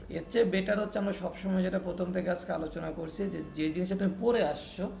যাবে। এর চেয়ে বেটার হচ্ছে আমরা সবসময় যেটা প্রথম থেকে আজকে আলোচনা করছি, যে জিনিসটা তুমি পড়ে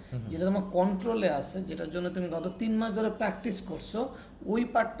আসছো, যেটা তোমার কন্ট্রোলে আছে, যেটার জন্য তুমি গত 3 মাস ধরে প্র্যাকটিস করছো, ওই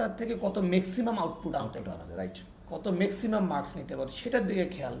পার্টটার থেকে কত ম্যাক্সিমাম আউটপুট আনতে পারো, রাইট, কত ম্যাক্সিমাম মার্কস নিতে পারো, সেটার দিকে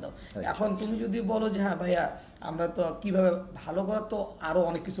খেয়াল দাও। এখন তুমি যদি বলো যে হ্যাঁ ভাইয়া আমরা তো কিভাবে ভালো করার, তো আরো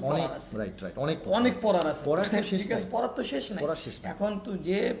অনেক কিছু পড়ার আছে, অনেক পড়ার আছে, পড়ার তো শেষ নাই। এখন তো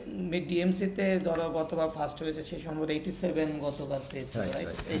যে ডিএমসি তে ধরো গতবার ফার্স্ট হয়েছে সে সম্ভবত 87 গতবার পেয়েছে,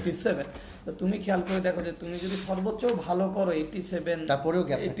 87। তো তুমি খেয়াল করে দেখো যে তুমি যদি সর্বোচ্চ ভালো করো 87, তারপরেও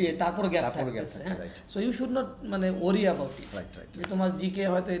গ্যাপ থাকতেছে, সো ইউ শুড নট মানে ওরি অ্যাবাউট ইট, যে তোমার জিকে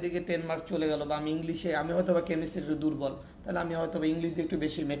হয়তো এদিকে 10 মার্ক চলে গেল, বা আমি ইংলিশে, আমি হয়তো বা কেমিস্ট্রি দুর্বল, তাহলে আমি হয়তো বা ইংলিশ দিয়ে একটু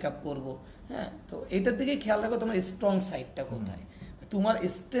বেশি মেকআপ করবো, হ্যাঁ। তো এইটার দিকে খেয়াল রাখো, তোমার স্ট্রং সাইডটা কোথায়, তোমার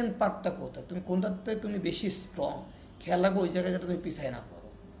স্ট্রেংথ পার্টটা কোথায়, তুমি কোনটাতে তুমি বেশি স্ট্রং, খেয়াল রাখো ওই জায়গায় যাতে তুমি পিছায় না পড়ো।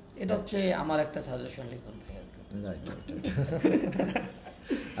 এটা হচ্ছে আমার একটা সাজেশন, লিখন ভাই।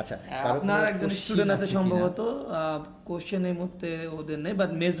 আচ্ছা, আপনার একজন স্টুডেন্ট আছে সম্ভবত, কোশ্চেন এই মুহূর্তে ওদের নেই,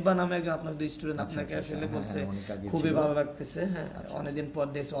 বাট মেজবা নামে একজন আপনার স্টুডেন্ট আপনাকে আসলে বলছে খুবই ভালো লাগতেছে, হ্যাঁ, অনেকদিন পর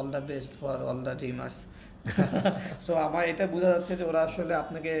দেখছি, all the best for all the dreamers. So আমার এটা বোঝা যাচ্ছে যে ওরা আসলে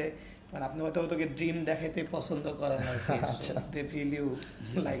আপনাকে, মানে আপনি হয়তো তোকে ড্রিম দেখাইতে পছন্দ করেন, they feel you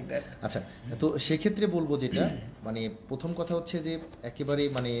like that. আচ্ছা, তো সেক্ষেত্রে বলবো যেটা, মানে প্রথম কথা হচ্ছে যে একেবারে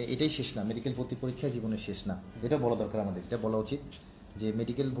মানে এটাই শেষ না, মেডিকেল ভর্তি পরীক্ষা জীবনের শেষ না, এটা বলা দরকার আমাদের, এটা বলা উচিত যে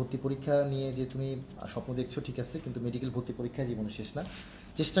মেডিকেল ভর্তি পরীক্ষা নিয়ে যে তুমি স্বপ্ন দেখছো ঠিক আছে, কিন্তু মেডিকেল ভর্তি পরীক্ষা জীবনের শেষ না।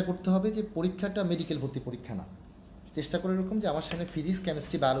 চেষ্টা করতে হবে যে পরীক্ষাটা মেডিকেল ভর্তি পরীক্ষা না, চেষ্টা করে এরকম যে আমার সামনে physics,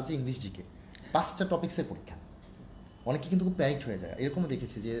 chemistry, biology, English, GK 5টা টপিক্সের পরীক্ষা। অনেকে কিন্তু খুব প্যানিকড হয়ে যায়, এরকমও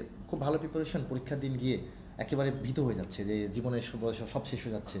দেখেছি যে খুব ভালো প্রিপারেশন, পরীক্ষার দিন গিয়ে একেবারে ভীত হয়ে যাচ্ছে যে জীবনের সব শেষ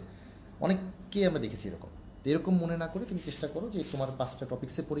হয়ে যাচ্ছে, অনেককেই আমরা দেখেছি এরকম। তো এরকম মনে না করে তুমি চেষ্টা করো যে তোমার 5টা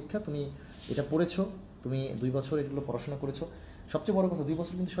টপিক্সের পরীক্ষা, তুমি এটা পড়েছো, তুমি 2 বছর এগুলো পড়াশোনা করেছো, সবচেয়ে বড় কথা 2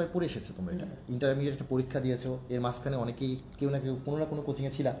 বছর কিন্তু সবাই পড়ে এসেছো, তোমরা এটা ইন্টারমিডিয়েট একটা পরীক্ষা দিয়েছো, এর মাঝখানে অনেকেই কেউ না কেউ কোনো না কোনো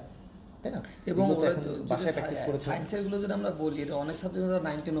কোচিংয়ে ছিলা, তাই না? এবং বাসায় প্র্যাকটিস করেছে, সায়েন্সের গুলো যদি আমরা বলি, এটা অনেক সাবজেক্ট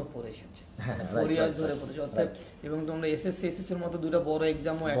 19 পড়ে এসেছে, 4 ইয়ার্স ধরে পড়েছে, অর্থাৎ এবং তোমরা এসএসসি এসএসসির মতো দুটো বড়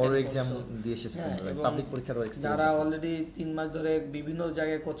এক্সাম দিয়ে এসেছে, পাবলিক পরীক্ষা দেওয়ার এক্সপেরিয়েন্স, যারা অলরেডি 3 মাস ধরে বিভিন্ন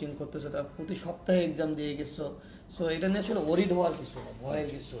জায়গায় কোচিং করতেছে, তারা প্রতি সপ্তাহে এক্সাম দিয়ে গেছো। সো এটা নিয়ে আসলে ওরিড হওয়ার কিছু নেই, ভয়ের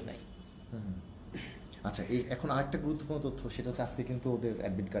কিছু নেই। আচ্ছা, এই এখন আরেকটা গুরুত্বপূর্ণ তথ্য, সেটা হচ্ছে আজকে কিন্তু ওদের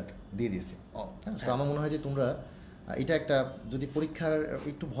অ্যাডমিট কার্ড দিয়ে দিয়েছে। তো আমার মনে হয় যে তোমরা এটা একটা, যদি পরীক্ষার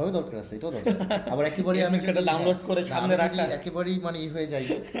একটু ভয় দরকার আছে, এটাও দরকার, আবার একেবারেই আমি এটা ডাউনলোড করে সামনে রাখা একেবারেই মানে হয়ে যায়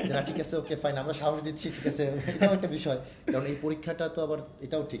যে না ঠিক আছে ওকে ফাইন আমরা সাহস দিচ্ছি, ঠিক আছে, এটাও একটা বিষয়। কারণ এই পরীক্ষাটা তো আবার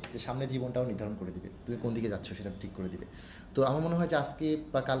এটাও ঠিক যে সামনে জীবনটাও নির্ধারণ করে দিবে, তুমি কোন দিকে যাচ্ছ সেটা ঠিক করে দিবে। তো আমার মনে হয় যে আজকে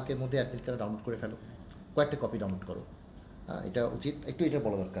বা কালকের মধ্যে অ্যাডমিট কার্ড ডাউনলোড করে ফেলো, কয়েকটা কপি ডাউনলোড করো, এটা উচিত, একটু এটা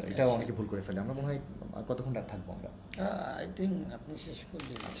বলা দরকার, এটাও অনেকে ভুল করে ফেলে। আমরা মনে হয় কতক্ষণ থাকবো আমরা, আই থিঙ্ক আপনি শেষ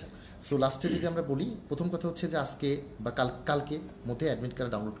করলেন। আচ্ছা, সো লাস্টে যদি আমরা বলি, প্রথম কথা হচ্ছে যে আজকে বা কালকে মধ্যে অ্যাডমিট কার্ড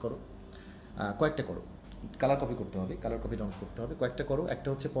ডাউনলোড করো, কয়েকটা করো, কালার কপি করতে হবে, কালার কপি ডাউনলোড করতে হবে, কয়েকটা করো। একটা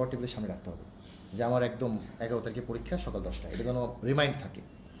হচ্ছে পড়ার টেবিলের সামনে রাখতে হবে যে আমার একদম 11 তারিখে পরীক্ষা সকাল 10টায়, এটা যেন রিমাইন্ড থাকে।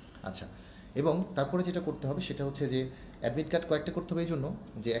 আচ্ছা, এবং তারপরে যেটা করতে হবে সেটা হচ্ছে যে অ্যাডমিট কার্ড কয়েকটা করতে হবে এই জন্য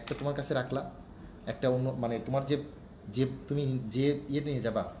যে একটা তোমার কাছে রাখলা, একটা অন্য মানে তোমার যে তুমি যে নিয়ে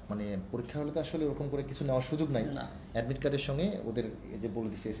যাবা, মানে পরীক্ষা হলে তো আসলে ওরকম করে কিছু নেওয়ার সুযোগ নাই, অ্যাডমিট কার্ডের সঙ্গে ওদের যে বলে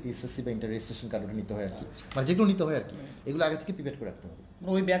দিচ্ছে এসএসসি বা ইন্টার রেজিস্ট্রেশন কার্ড ওটা নিতে হয় আর কি, মানে যেগুলো নিতে হয় আর কি, এগুলো আগে থেকে প্রিপেয়ার করে রাখতে হবে।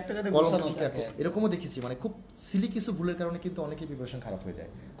 ওই ব্যাগটা যাতে কলম ঠিক রাখো, এরকমও দেখেছি মানে খুব সিলি কিছু ভুলের কারণে কিন্তু অনেকের প্রিপারেশন খারাপ হয়ে যায়।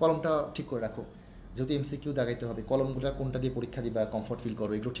 কলমটা ঠিক করে রাখো, যেহেতু এমসিকিউ দাগাইতে হবে, কলমগুলো কোনটা দিয়ে পরীক্ষা দিবা, কমফর্ট ফিল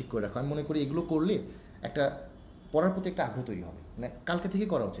করো, এগুলো ঠিক করে রাখো। আমি মনে করি এগুলো করলে একটা পড়ার প্রতি একটা আগ্রহ তৈরি হবে, মানে কালকে থেকে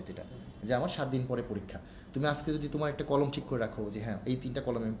করা উচিত এটা, যে আমার 7 দিন পরে পরীক্ষা। তুমি আজকে যদি তোমার একটা কলম ঠিক করে রাখো যে হ্যাঁ এই 3টা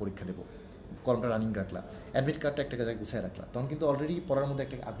কলমে আমি পরীক্ষা দেবো, কলমটা রানিং রাখলা, অ্যাডমিট কার্ডটা একটা জায়গায় গুছিয়ে রাখলা, তখন কিন্তু অলরেডি পড়ার মধ্যে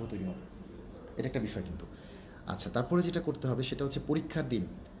একটা আগ্রহ তৈরি হবে, এটা একটা বিষয় কিন্তু। আচ্ছা, তারপরে যেটা করতে হবে সেটা হচ্ছে পরীক্ষার দিন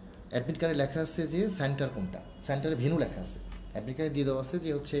অ্যাডমিট কার্ডে লেখা আছে যে সেন্টার কোনটা, সেন্টারে ভেন্যু লেখা আছে, অ্যাডমিট কার্ডে দিয়ে দেওয়া আছে যে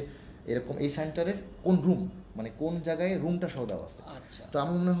হচ্ছে এরকম এই সেন্টারের কোন রুম, মানে কোন জায়গায় রুমটা সহ দেওয়া আছে। আচ্ছা, তো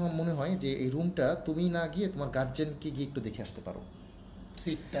আমার মনে হয় যে এই রুমটা তুমি না গিয়ে তোমার গার্জেনকে গিয়ে একটু দেখে আসতে পারো।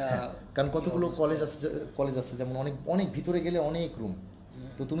 সিটটা হ্যাঁ, কারণ কতগুলো কলেজ আছে যেমন অনেক অনেক ভিতরে গেলে অনেক রুম।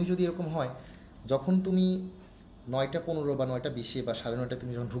 তো তুমি যদি এরকম হয়, যখন তুমি 9:15 বা 9:20 বা 9:30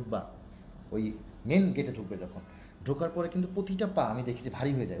 তুমি যখন ঢুকবা, ওই মেন গেটে ঢুকবে, যখন ঢোকার পরে কিন্তু প্রতিটা পা আমি দেখি যে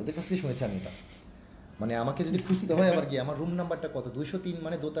ভারী হয়ে যায়, ওদের কাছ থেকে শুনেছি আমি এটা। মানে আমাকে যদি খুঁজতে হয় আবার গিয়ে আমার রুম নাম্বারটা কত, 203,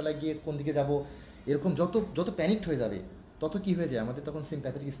 মানে দোতলায় গিয়ে কোন দিকে যাব, এরকম যত যত প্যানিকড হয়ে যাবে তত কি হয়ে যায় আমাদের, তখন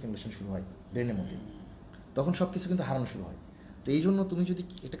সিম্প্যাথেটিক স্টিমুলেশন শুরু হয় ব্রেনের মধ্যে, তখন সব কিছু কিন্তু হারানো শুরু হয়। তো এই জন্য তুমি যদি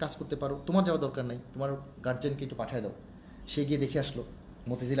একটা কাজ করতে পারো, তোমার যাওয়ার দরকার নাই, তোমার গার্জেনকে একটু পাঠিয়ে দাও, সে গিয়ে দেখে আসলো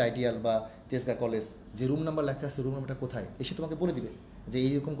মতিঝিল আইডিয়াল বা তেজগাঁ কলেজ, যে রুম নাম্বার লেখা আছে রুম নাম্বারটা কোথায়, এসে তোমাকে বলে দিবে যে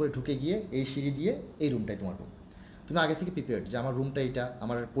এইরকম করে ঢুকে গিয়ে এই সিঁড়ি দিয়ে এই রুমটাই তোমার রুম। তুমি আগে থেকে প্রিপেয়ার্ড যে আমার রুমটা এইটা,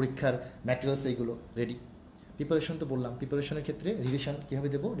 আমার পরীক্ষার ম্যাটেরিয়ালস এইগুলো রেডি। প্রিপারেশন তো বললাম, প্রিপারেশনের ক্ষেত্রে রিভিশন কীভাবে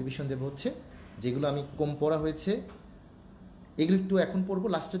দেবো, রিভিশন দেবো হচ্ছে যেগুলো আমি কম পড়া হয়েছে এগুলো একটু এখন পড়বো,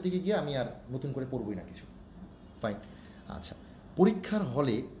 লাস্টের দিকে গিয়ে আমি আর নতুন করে পড়বোই না কিছু। ফাইন। আচ্ছা, পরীক্ষার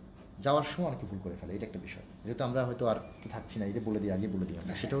হলে যাওয়ার সময় অনেকে ভুল করে ফেলে, এটা একটা বিষয়, যেহেতু আমরা হয়তো আর তো থাকছি না, এটা বলে দিই, আগে বলে দিই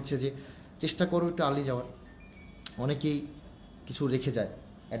আমরা। সেটা হচ্ছে যে চেষ্টা করো একটু আর্লি যাওয়ার। অনেকেই কিছু রেখে যায়,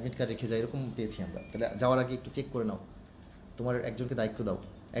 অ্যাডমিট কার্ড রেখে যায়, এরকম পেয়েছি আমরা। তাহলে যাওয়ার আগে একটু চেক করে নাও, তোমার একজনকে দায়িত্ব দাও,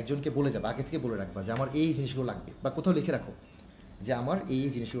 একজনকে বলে যাবে, আগে থেকে বলে রাখবা যে আমার এই জিনিসগুলো লাগবে, বা কোথাও লিখে রাখো যে আমার এই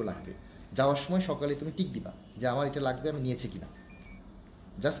জিনিসগুলো লাগবে। যাওয়ার সময় সকালে তুমি টিক দিবা যে আমার এটা লাগবে, আমি নিয়েছি কিনা।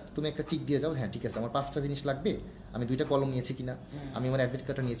 জাস্ট তুমি একটা টিক দিয়ে যাও, হ্যাঁ ঠিক আছে আমার 5টা জিনিস লাগবে, আমি 2টা কলম নিয়েছি কিনা, আমি আমার অ্যাডমিট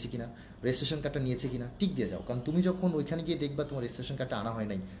কার্ডটা নিয়েছি কিনা, রেজিস্ট্রেশন কার্ডটা নিয়েছি কিনা, টিক দিয়ে যাও। কারণ তুমি যখন ওইখানে গিয়ে দেখবা তোমার রেজিস্ট্রেশন কার্ডটা আনা হয়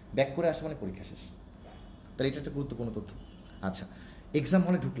নাই, ব্যাক করে আসা মানে পরীক্ষা শেষ। তাহলে এটা একটা গুরুত্বপূর্ণ তথ্য। আচ্ছা, এক্সাম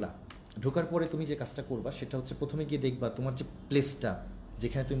হলে ঢোকার পরে তুমি যে কাজটা করবা সেটা হচ্ছে প্রথমে গিয়ে দেখবা তোমার যে প্লেসটা,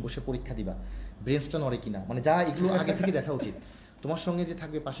 যেখানে তুমি বসে পরীক্ষা দিবা, ব্রেঞ্চটা নড়ে কিনা, মানে যা এগুলো আগে থেকে দেখা উচিত। তোমার সঙ্গে যে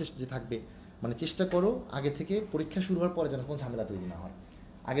থাকবে, পাশে যে থাকবে, মানে চেষ্টা করো আগে থেকে, পরীক্ষা শুরু হওয়ার পরে যেন কোনো ঝামেলা তৈরি না হয়।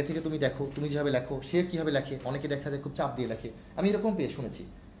 আগে থেকে তুমি দেখো তুমি যেভাবে লেখো সে কীভাবে লেখে, অনেকে দেখা যায় খুব চাপ দিয়ে লেখে, আমি এরকম পেয়ে শুনেছি।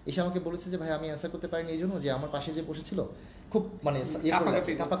 এসে আমাকে বলেছে যে ভাই আমি অ্যান্সার করতে পারিনি এই জন্য যে আমার পাশে যে বসেছিল খুব মানে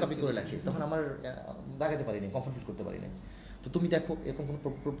কাপাকাপি করে লেখে, তখন আমার দাগাতে পারিনি, কমফর্ট করতে পারিনি। তো তুমি দেখো এরকম কোনো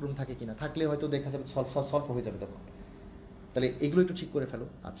প্রবলেম থাকে কিনা, থাকলে হয়তো দেখা যাবে সলভ হয়ে যাবে তখন। তাহলে এগুলো একটু ঠিক করে ফেলো।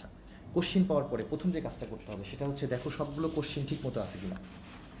 আচ্ছা, কোশ্চিন পাওয়ার পরে প্রথম যে কাজটা করতে হবে সেটা হচ্ছে দেখো সবগুলো কোশ্চিন ঠিক মতো আছে কিনা,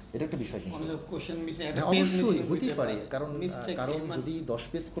 এটা একটা বিষয় কিন্তু। অবশ্যই হতেই পারে, কারণ যদি 10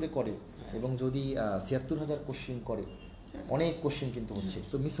 পেজ করে এবং যদি 76,000 কোশ্চিন করে, অনেক কোশ্চিন কিন্তু হচ্ছে,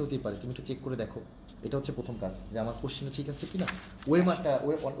 তো মিস হতেই পারে। তুমি একটু চেক করে দেখো, এটা হচ্ছে প্রথম কাজ, যে আমার কোশ্চিন ঠিক আছে কিনা,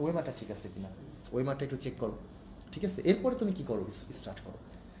 ওয়েমারটা ঠিক আছে কিনা, ওয়েমারটা একটু চেক করো, ঠিক আছে। এরপরে তুমি কি করো, স্টার্ট করো।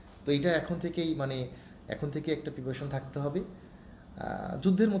 তো এটা এখন থেকে একটা প্রিপারেশন থাকতে হবে,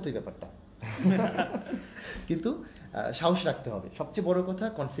 যুদ্ধের মতোই ব্যাপারটা কিন্তু সাহস রাখতে হবে, সবচেয়ে বড় কথা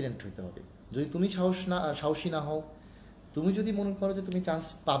কনফিডেন্ট হতে হবে। যদি তুমি সাহসী না হও, তুমি যদি মনে করো যে তুমি চান্স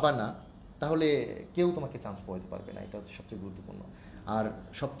পাবা না, তাহলে কেউ তোমাকে চান্স পাওয়াতে পারবে না, এটা হচ্ছে সবচেয়ে গুরুত্বপূর্ণ। আর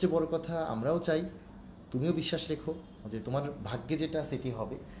সবচেয়ে বড় কথা, আমরাও চাই তুমিও বিশ্বাস রেখো যে তোমার ভাগ্যে যেটা সেটি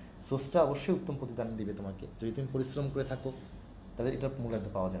হবে, সোর্সটা অবশ্যই উত্তম প্রতিদান দিবে তোমাকে। যদি তুমি পরিশ্রম করে থাকো তাহলে এটার মূল্যায়ন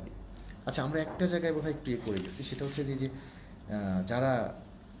পাওয়া যাবে। আচ্ছা, আমরা একটা জায়গায় বোধহয় একটু করে গেছি, সেটা হচ্ছে যে যারা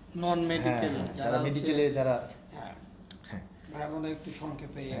নন মেডিকেল, যারা মেডিকেলে যারা, একটু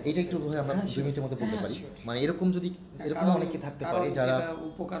সংক্ষেপে এটা একটু আমরা 2 মিনিটের মধ্যে বলতে পারি। মানে এরকম অনেকে থাকতে পারে যারা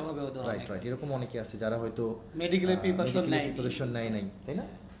উপকার হবে ওদের, রাইট, এরকম অনেকে আছে যারা হয়তো মেডিকেলের প্রিপারেশন নেয় নাই, তাই না?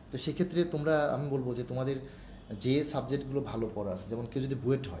 তো সেক্ষেত্রে আমি বলবো যে তোমাদের যে সাবজেক্টগুলো ভালো পড়া আছে, যেমন কেউ যদি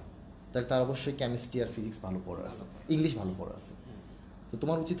বুয়েট হয় তাহলে তার অবশ্যই কেমিস্ট্রি আর ফিজিক্স ভালো পড়া আছে, ইংলিশ ভালো পড়া আছে। তো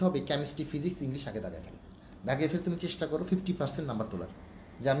তোমার উচিত হবে কেমিস্ট্রি, ফিজিক্স, ইংলিশ আগে দাগিয়ে ফেলে তুমি চেষ্টা করো 50% নাম্বার তোলার,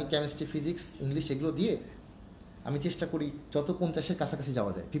 যে আমি কেমিস্ট্রি, ফিজিক্স, ইংলিশ এগুলো দিয়ে আমি চেষ্টা করি যত 50-এর কাছাকাছি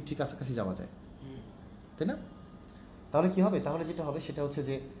যাওয়া যায়, 50 কাছাকাছি যাওয়া যায়, তাই না? তাহলে কি হবে, তাহলে যেটা হবে সেটা হচ্ছে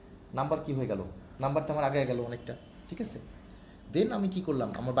যে নাম্বার কি হয়ে গেল, নাম্বারটা আমার আগে গেল অনেকটা, ঠিক আছে। দেন আমি কি করলাম,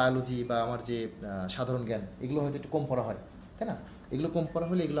 আমার বায়োলজি বা আমার যে সাধারণ জ্ঞান এগুলো হয়তো একটু কম পড়া হয়, তাই না? এগুলো কম পড়া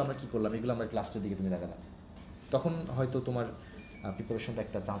হলে এগুলো আমরা কী করলাম, এগুলো আমরা লাস্টের দিকে তুমি দেখালাম, তখন হয়তো তোমার প্রিপারেশনটা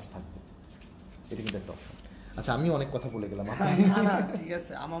একটা চান্স থাকবে, এটা কিন্তু একটা অপশন। আচ্ছা, আমি অনেক কথা বলে গেলাম। না ঠিক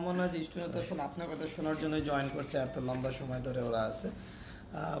আছে, আমার মনে হয় যে স্টুডেন্ট তো আপনার কথা শোনার জন্য জয়েন করছে, এত লম্বা সময় ধরে ওরা আছে।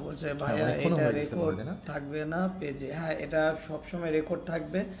 বলছে ভাইয়া এটা রেকর্ড থাকবে না পেজে? হ্যাঁ, এটা সবসময় রেকর্ড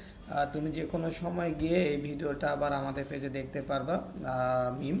থাকবে, তুমি যে কোনো সময় গিয়ে এই ভিডিওটা আবার আমাদের পেজে দেখতে পারবা।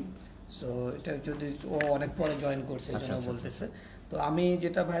 মিম, সো এটা যদি ও অনেক পরে জয়েন করছে এই জন্য বলতেছে, তো আমি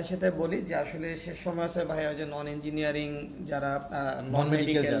যেটা ভাইয়ের সাথে বলি যে আসলে শেষ সময় আছে ভাইয়া যে নন ইঞ্জিনিয়ারিং যারা নন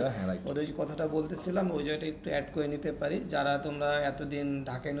মেডিকেল ওদের যে কথাটা বলতেছিলাম ওই জায়গাটা একটু অ্যাড করে নিতে পারি। যারা তোমরা এতদিন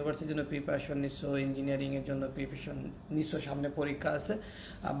ঢাকা ইউনিভার্সিটির জন্য প্রিপারেশন নিচ্ছ, ইঞ্জিনিয়ারিংয়ের জন্য প্রিপারেশন নিচ্ছ, সামনে পরীক্ষা আছে,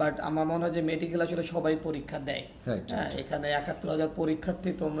 বাট আমার মনে হয় যে মেডিকেল আসলে সবাই পরীক্ষা দেয়। হ্যাঁ, এখানে ৭১,০০০ পরীক্ষার্থী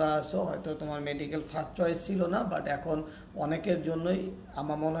তোমরা আসো, হয়তো তোমার মেডিকেল ফার্স্ট চয়েস ছিল না, বাট এখন অনেকের জন্যই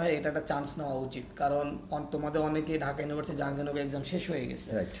আমার মনে হয় এটা একটা চান্স নেওয়া উচিত। কারণ তোমাদের অনেকেই ঢাকা ইউনিভার্সিটি জাহাঙ্গীরনগর এক্সাম শেষ হয়ে গেছে।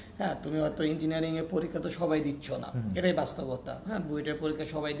 হ্যাঁ, তুমি হয়তো ইঞ্জিনিয়ারিং এর পরীক্ষা তো সবাই দিচ্ছ না, এটাই বাস্তবতা। হ্যাঁ, বুয়েটের পরীক্ষা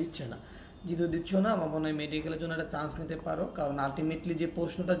সবাই দিচ্ছে না, যেহেতু দিচ্ছ না, আমার মনে হয় মেডিকেলের জন্য একটা চান্স নিতে পারো। কারণ আলটিমেটলি যে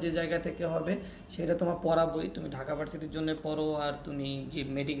প্রশ্নটা যে জায়গা থেকে হবে সেটা তোমার পড়া বই, তুমি ঢাকা ভার্সিটির জন্য পড়ো আর তুমি যে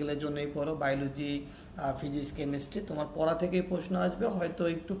মেডিকেলের জন্যই পড়ো, বায়োলজি, ফিজিক্স, কেমিস্ট্রি, তোমার পড়া থেকেই প্রশ্ন আসবে। হয়তো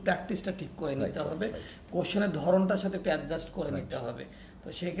একটু প্র্যাকটিসটা ঠিক করে নিতে হবে, কোশ্চেনের ধরনটার সাথে একটু অ্যাডজাস্ট করে নিতে হবে। তো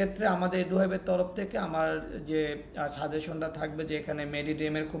সেক্ষেত্রে আমাদের এডুহাইভের তরফ থেকে আমার যে সাজেশনটা থাকবে যে এখানে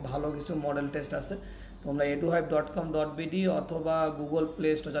মেডিডিএমের খুব ভালো কিছু মডেল টেস্ট আছে। তোমরা eduhive.com.bd অথবা গুগল প্লে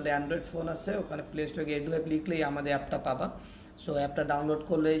স্টোর, যাদের অ্যান্ড্রয়েড ফোন আছে ওখানে প্লে স্টোরে গিয়ে eduhive লিখলেই আমাদের অ্যাপটা পাবা। সো অ্যাপটা ডাউনলোড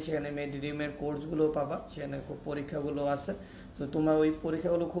করলেই সেখানে মেডিডিএমের কোর্সগুলো পাবা, সেখানে খুব পরীক্ষাগুলো আছে। তো তোমরা ওই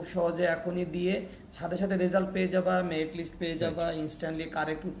পরীক্ষাগুলো খুব সহজে এখনই দিয়ে সাথে সাথে রেজাল্ট পেয়ে যাবা, মেরিট লিস্ট পেয়ে যাবা, ইনস্ট্যান্টলি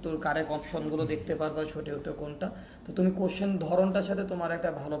কারেক্ট উত্তর, কারেক্ট অপশনগুলো দেখতে পারবা, সঠিক উত্তর কোনটা। তো তুমি কোশ্চেন ধরনটার সাথে তোমার একটা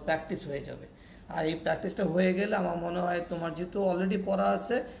ভালো প্র্যাকটিস হয়ে যাবে। আর এই প্র্যাকটিসটা হয়ে গেলে আমার মনে হয় তোমার যেহেতু অলরেডি পড়া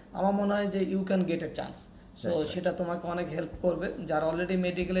আছে, আমার মনে হয় যে you can get A chance. So সেটা তোমাকে অনেক হেল্প করবে। যারা অলরেডি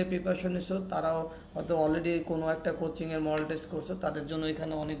মেডিকেলের প্রিপারেশন নিচ্ছ তারাও হয়তো অলরেডি কোনো একটা কোচিংয়ের মডেল টেস্ট করছো, তাদের জন্য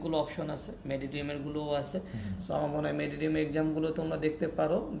এখানে অনেকগুলো অপশন আছে, মেডিডিএমেরগুলোও আছে। সো আমার মনে হয় মেডিডিএম এক্সামগুলো তোমরা দেখতে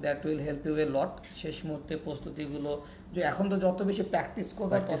পারো, that will help U A লট। শেষ মুহূর্তে প্রস্তুতিগুলো যে এখন তো যত বেশি প্র্যাকটিস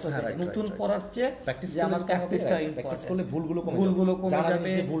করবে তত নতুন পড়ার চেয়ে যে আমার প্র্যাকটিসটা ইম্পর্টেন্ট, ভুলগুলো কমে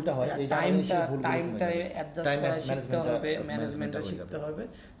যাবে, টাইমটা অ্যাডজাস্ট করা শিখতে হবে, ম্যানেজমেন্টটা শিখতে হবে।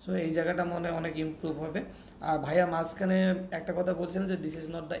 সো এই জায়গাটা মনে হয় অনেক ইমপ্রুভ হবে। আর ভাইয়া মাঝখানে একটা কথা বলছিলেন যে this is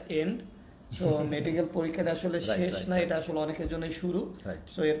not the end. So medical পরীক্ষাটা আসলে শেষ না, এটা আসলে অনেকের জন্য শুরু।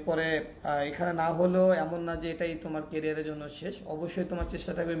 সো এরপরে এখানে না হলেও এমন না যে এটাই তোমার কেরিয়ারের জন্য শেষ। অবশ্যই তোমার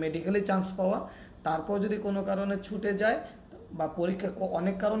চেষ্টা থাকবে মেডিকেলে চান্স পাওয়া। তারপর যদি কোনো কারণে ছুটে যায় বা পরীক্ষা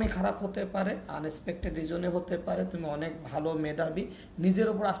অনেক কারণে খারাপ হতে পারে, আনএক্সপেক্টেড রিজনে হতে পারে, তুমি অনেক ভালো মেধাবী, নিজের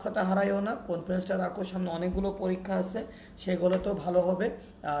ওপর আস্থাটা হারাইও না, কনফিডেন্সটা রাখো, সামনে অনেকগুলো পরীক্ষা আছে, সেগুলো তো ভালো হবে।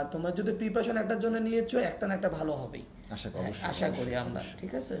 তোমার যদি প্রিপারেশন একটার জন্য নিয়েছো, একটা না একটা ভালো হবেই, আশা করি আমরা।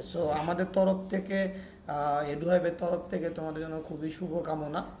 ঠিক আছে, সো আমাদের তরফ থেকে, এডুহাইভের তরফ থেকে তোমাদের জন্য খুবই শুভ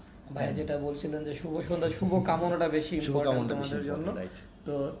কামনা। ভাইয়া যেটা বলছিলেন যে শুভ সন্ধ্যা, শুভ কামনাটা বেশি ইম্পর্টেন্ট তোমাদের জন্য।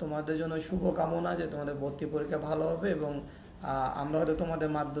 তো তোমাদের জন্য শুভ কামনা যে তোমাদের ভর্তি পরীক্ষা ভালো হবে এবং আমরা হয়তো তোমাদের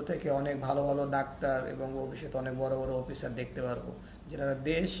মাধ্য থেকে অনেক ভালো ভালো ডাক্তার এবং ভবিষ্যতে অনেক বড় বড় অফিসার দেখতে পারবো, যেটা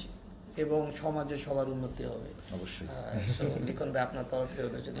দেশ এবং সমাজে সবার উন্নতি হবে। অবশ্যই লিখন ভাই, আপনার তরফ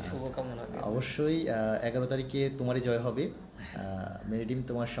থেকে যদি শুভকামনা। অবশ্যই 11 তারিখে তোমারই জয় হবে। মেরিডিম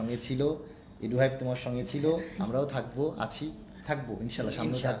তোমার সঙ্গে ছিল, এডুহাইভ তোমার সঙ্গে ছিল, আমরাও থাকবো ইনশাল্লাহ,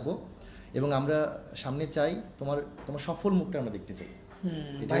 সামনে থাকবো এবং আমরা সামনে চাই তোমার সফল মুখটা আমরা দেখতে চাই।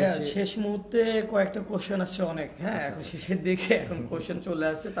 ভাইয়া শেষ মুহূর্তে কয়েকটা কোশ্চেন আসছে অনেক, হ্যাঁ এখন শেষের দিকে এখন কোশ্চেন চলে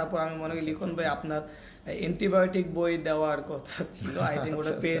আসছে। তারপর আমি মনে করি লিখন ভাই আপনার অ্যান্টিবায়োটিক বই দেওয়ার কথা ছিল, আই থিঙ্ক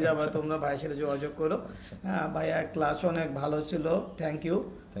ওটা পেয়ে যাবে, তোমরা ভাইয়ের সাথে যোগাযোগ করো। হ্যাঁ ভাইয়া, ক্লাস অনেক ভালো ছিল, থ্যাংক ইউ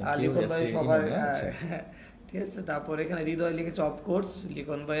লিখন ভাই সবার। ঠিক আছে, তারপর এখানে হৃদয় লিখেছে অফকোর্স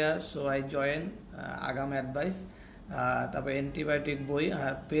লিখন ভাইয়া, সো আই জয়েন আগাম অ্যাডভাইস। তারপর অ্যান্টিবায়োটিক বই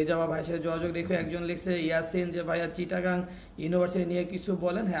পেয়ে যাওয়া, ভাইয়ের সাথে যোগাযোগ রেখে। একজন লিখছে ইয়াসিন যে ভাইয়া চিটাগাং ইউনিভার্সিটি নিয়ে কিছু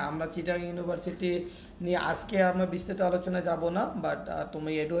বলেন। হ্যাঁ, আমরা চিটাগাং ইউনিভার্সিটি নিয়ে আজকে আমরা বিস্তৃত আলোচনায় যাব না, বাট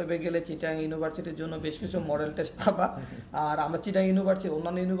তুমি এডুহাইভে গেলে চিটাগাং ইউনিভার্সিটির জন্য বেশ কিছু মডেল টেস্ট পাবা। আর আমরা চিটাগাং ইউনিভার্সিটি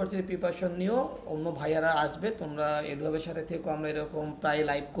অন্যান্য ইউনিভার্সিটির প্রিপারেশন নিয়েও অন্য ভাইয়ারা আসবে, তোমরা এডুহাইভের সাথে থেকেও আমরা এরকম প্রায়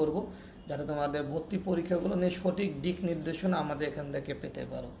লাইভ করব, যাতে তোমাদের ভর্তি পরীক্ষাগুলো নিয়ে সঠিক দিক নির্দেশনা আমাদের এখান থেকে পেতে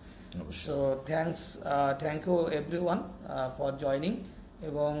পারো। So thank you everyone for joining.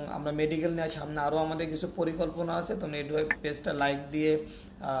 এবং আমরা মেডিকেল নিয়ে সামনে আরও আমাদের কিছু পরিকল্পনা আছে, তুমি এডুহাইভ পেজটা লাইক দিয়ে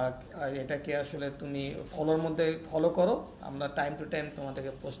এটাকে আসলে তুমি ফলো করো, আমরা টাইম টু টাইম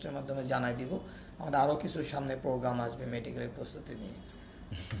তোমাদেরকে পোস্টের মাধ্যমে জানাই দিব। আমাদের আরও কিছু সামনে প্রোগ্রাম আসবে মেডিকেলের প্রস্তুতি নিয়ে।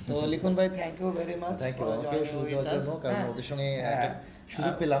 তো লিখন ভাই, থ্যাংক ইউ ভেরি মাচ। কারণ ওদের সঙ্গে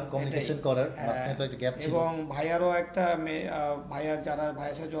সুযোগ পেলাম কমিউনিকেশন করার, মাঝখানে তো একটা গ্যাপ ছিল। এবং ভাইয়ারও একটা যারা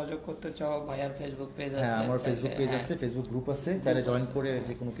ভাইয়ের সাথে যোগাযোগ করতে চাও, ভাইয়ার ফেসবুক পেজ আছে, আমার ফেসবুক পেজ আছে, ফেসবুক গ্রুপ আছে, যারা জয়েন করে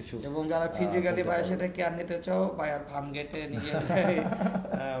যে কোনো কিছু। এবং যারা ফিজিক্যালি ভাইয়ের সাথে কেয়ার নিতে চাও, ভাইয়ার ফার্ম গেটে নিজে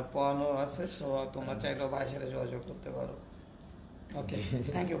পড়ানো আছে, সো তোমরা চাইলেও ভাইয়ের সাথে যোগাযোগ করতে পারো। ওকে,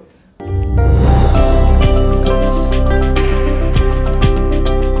 থ্যাংক ইউ।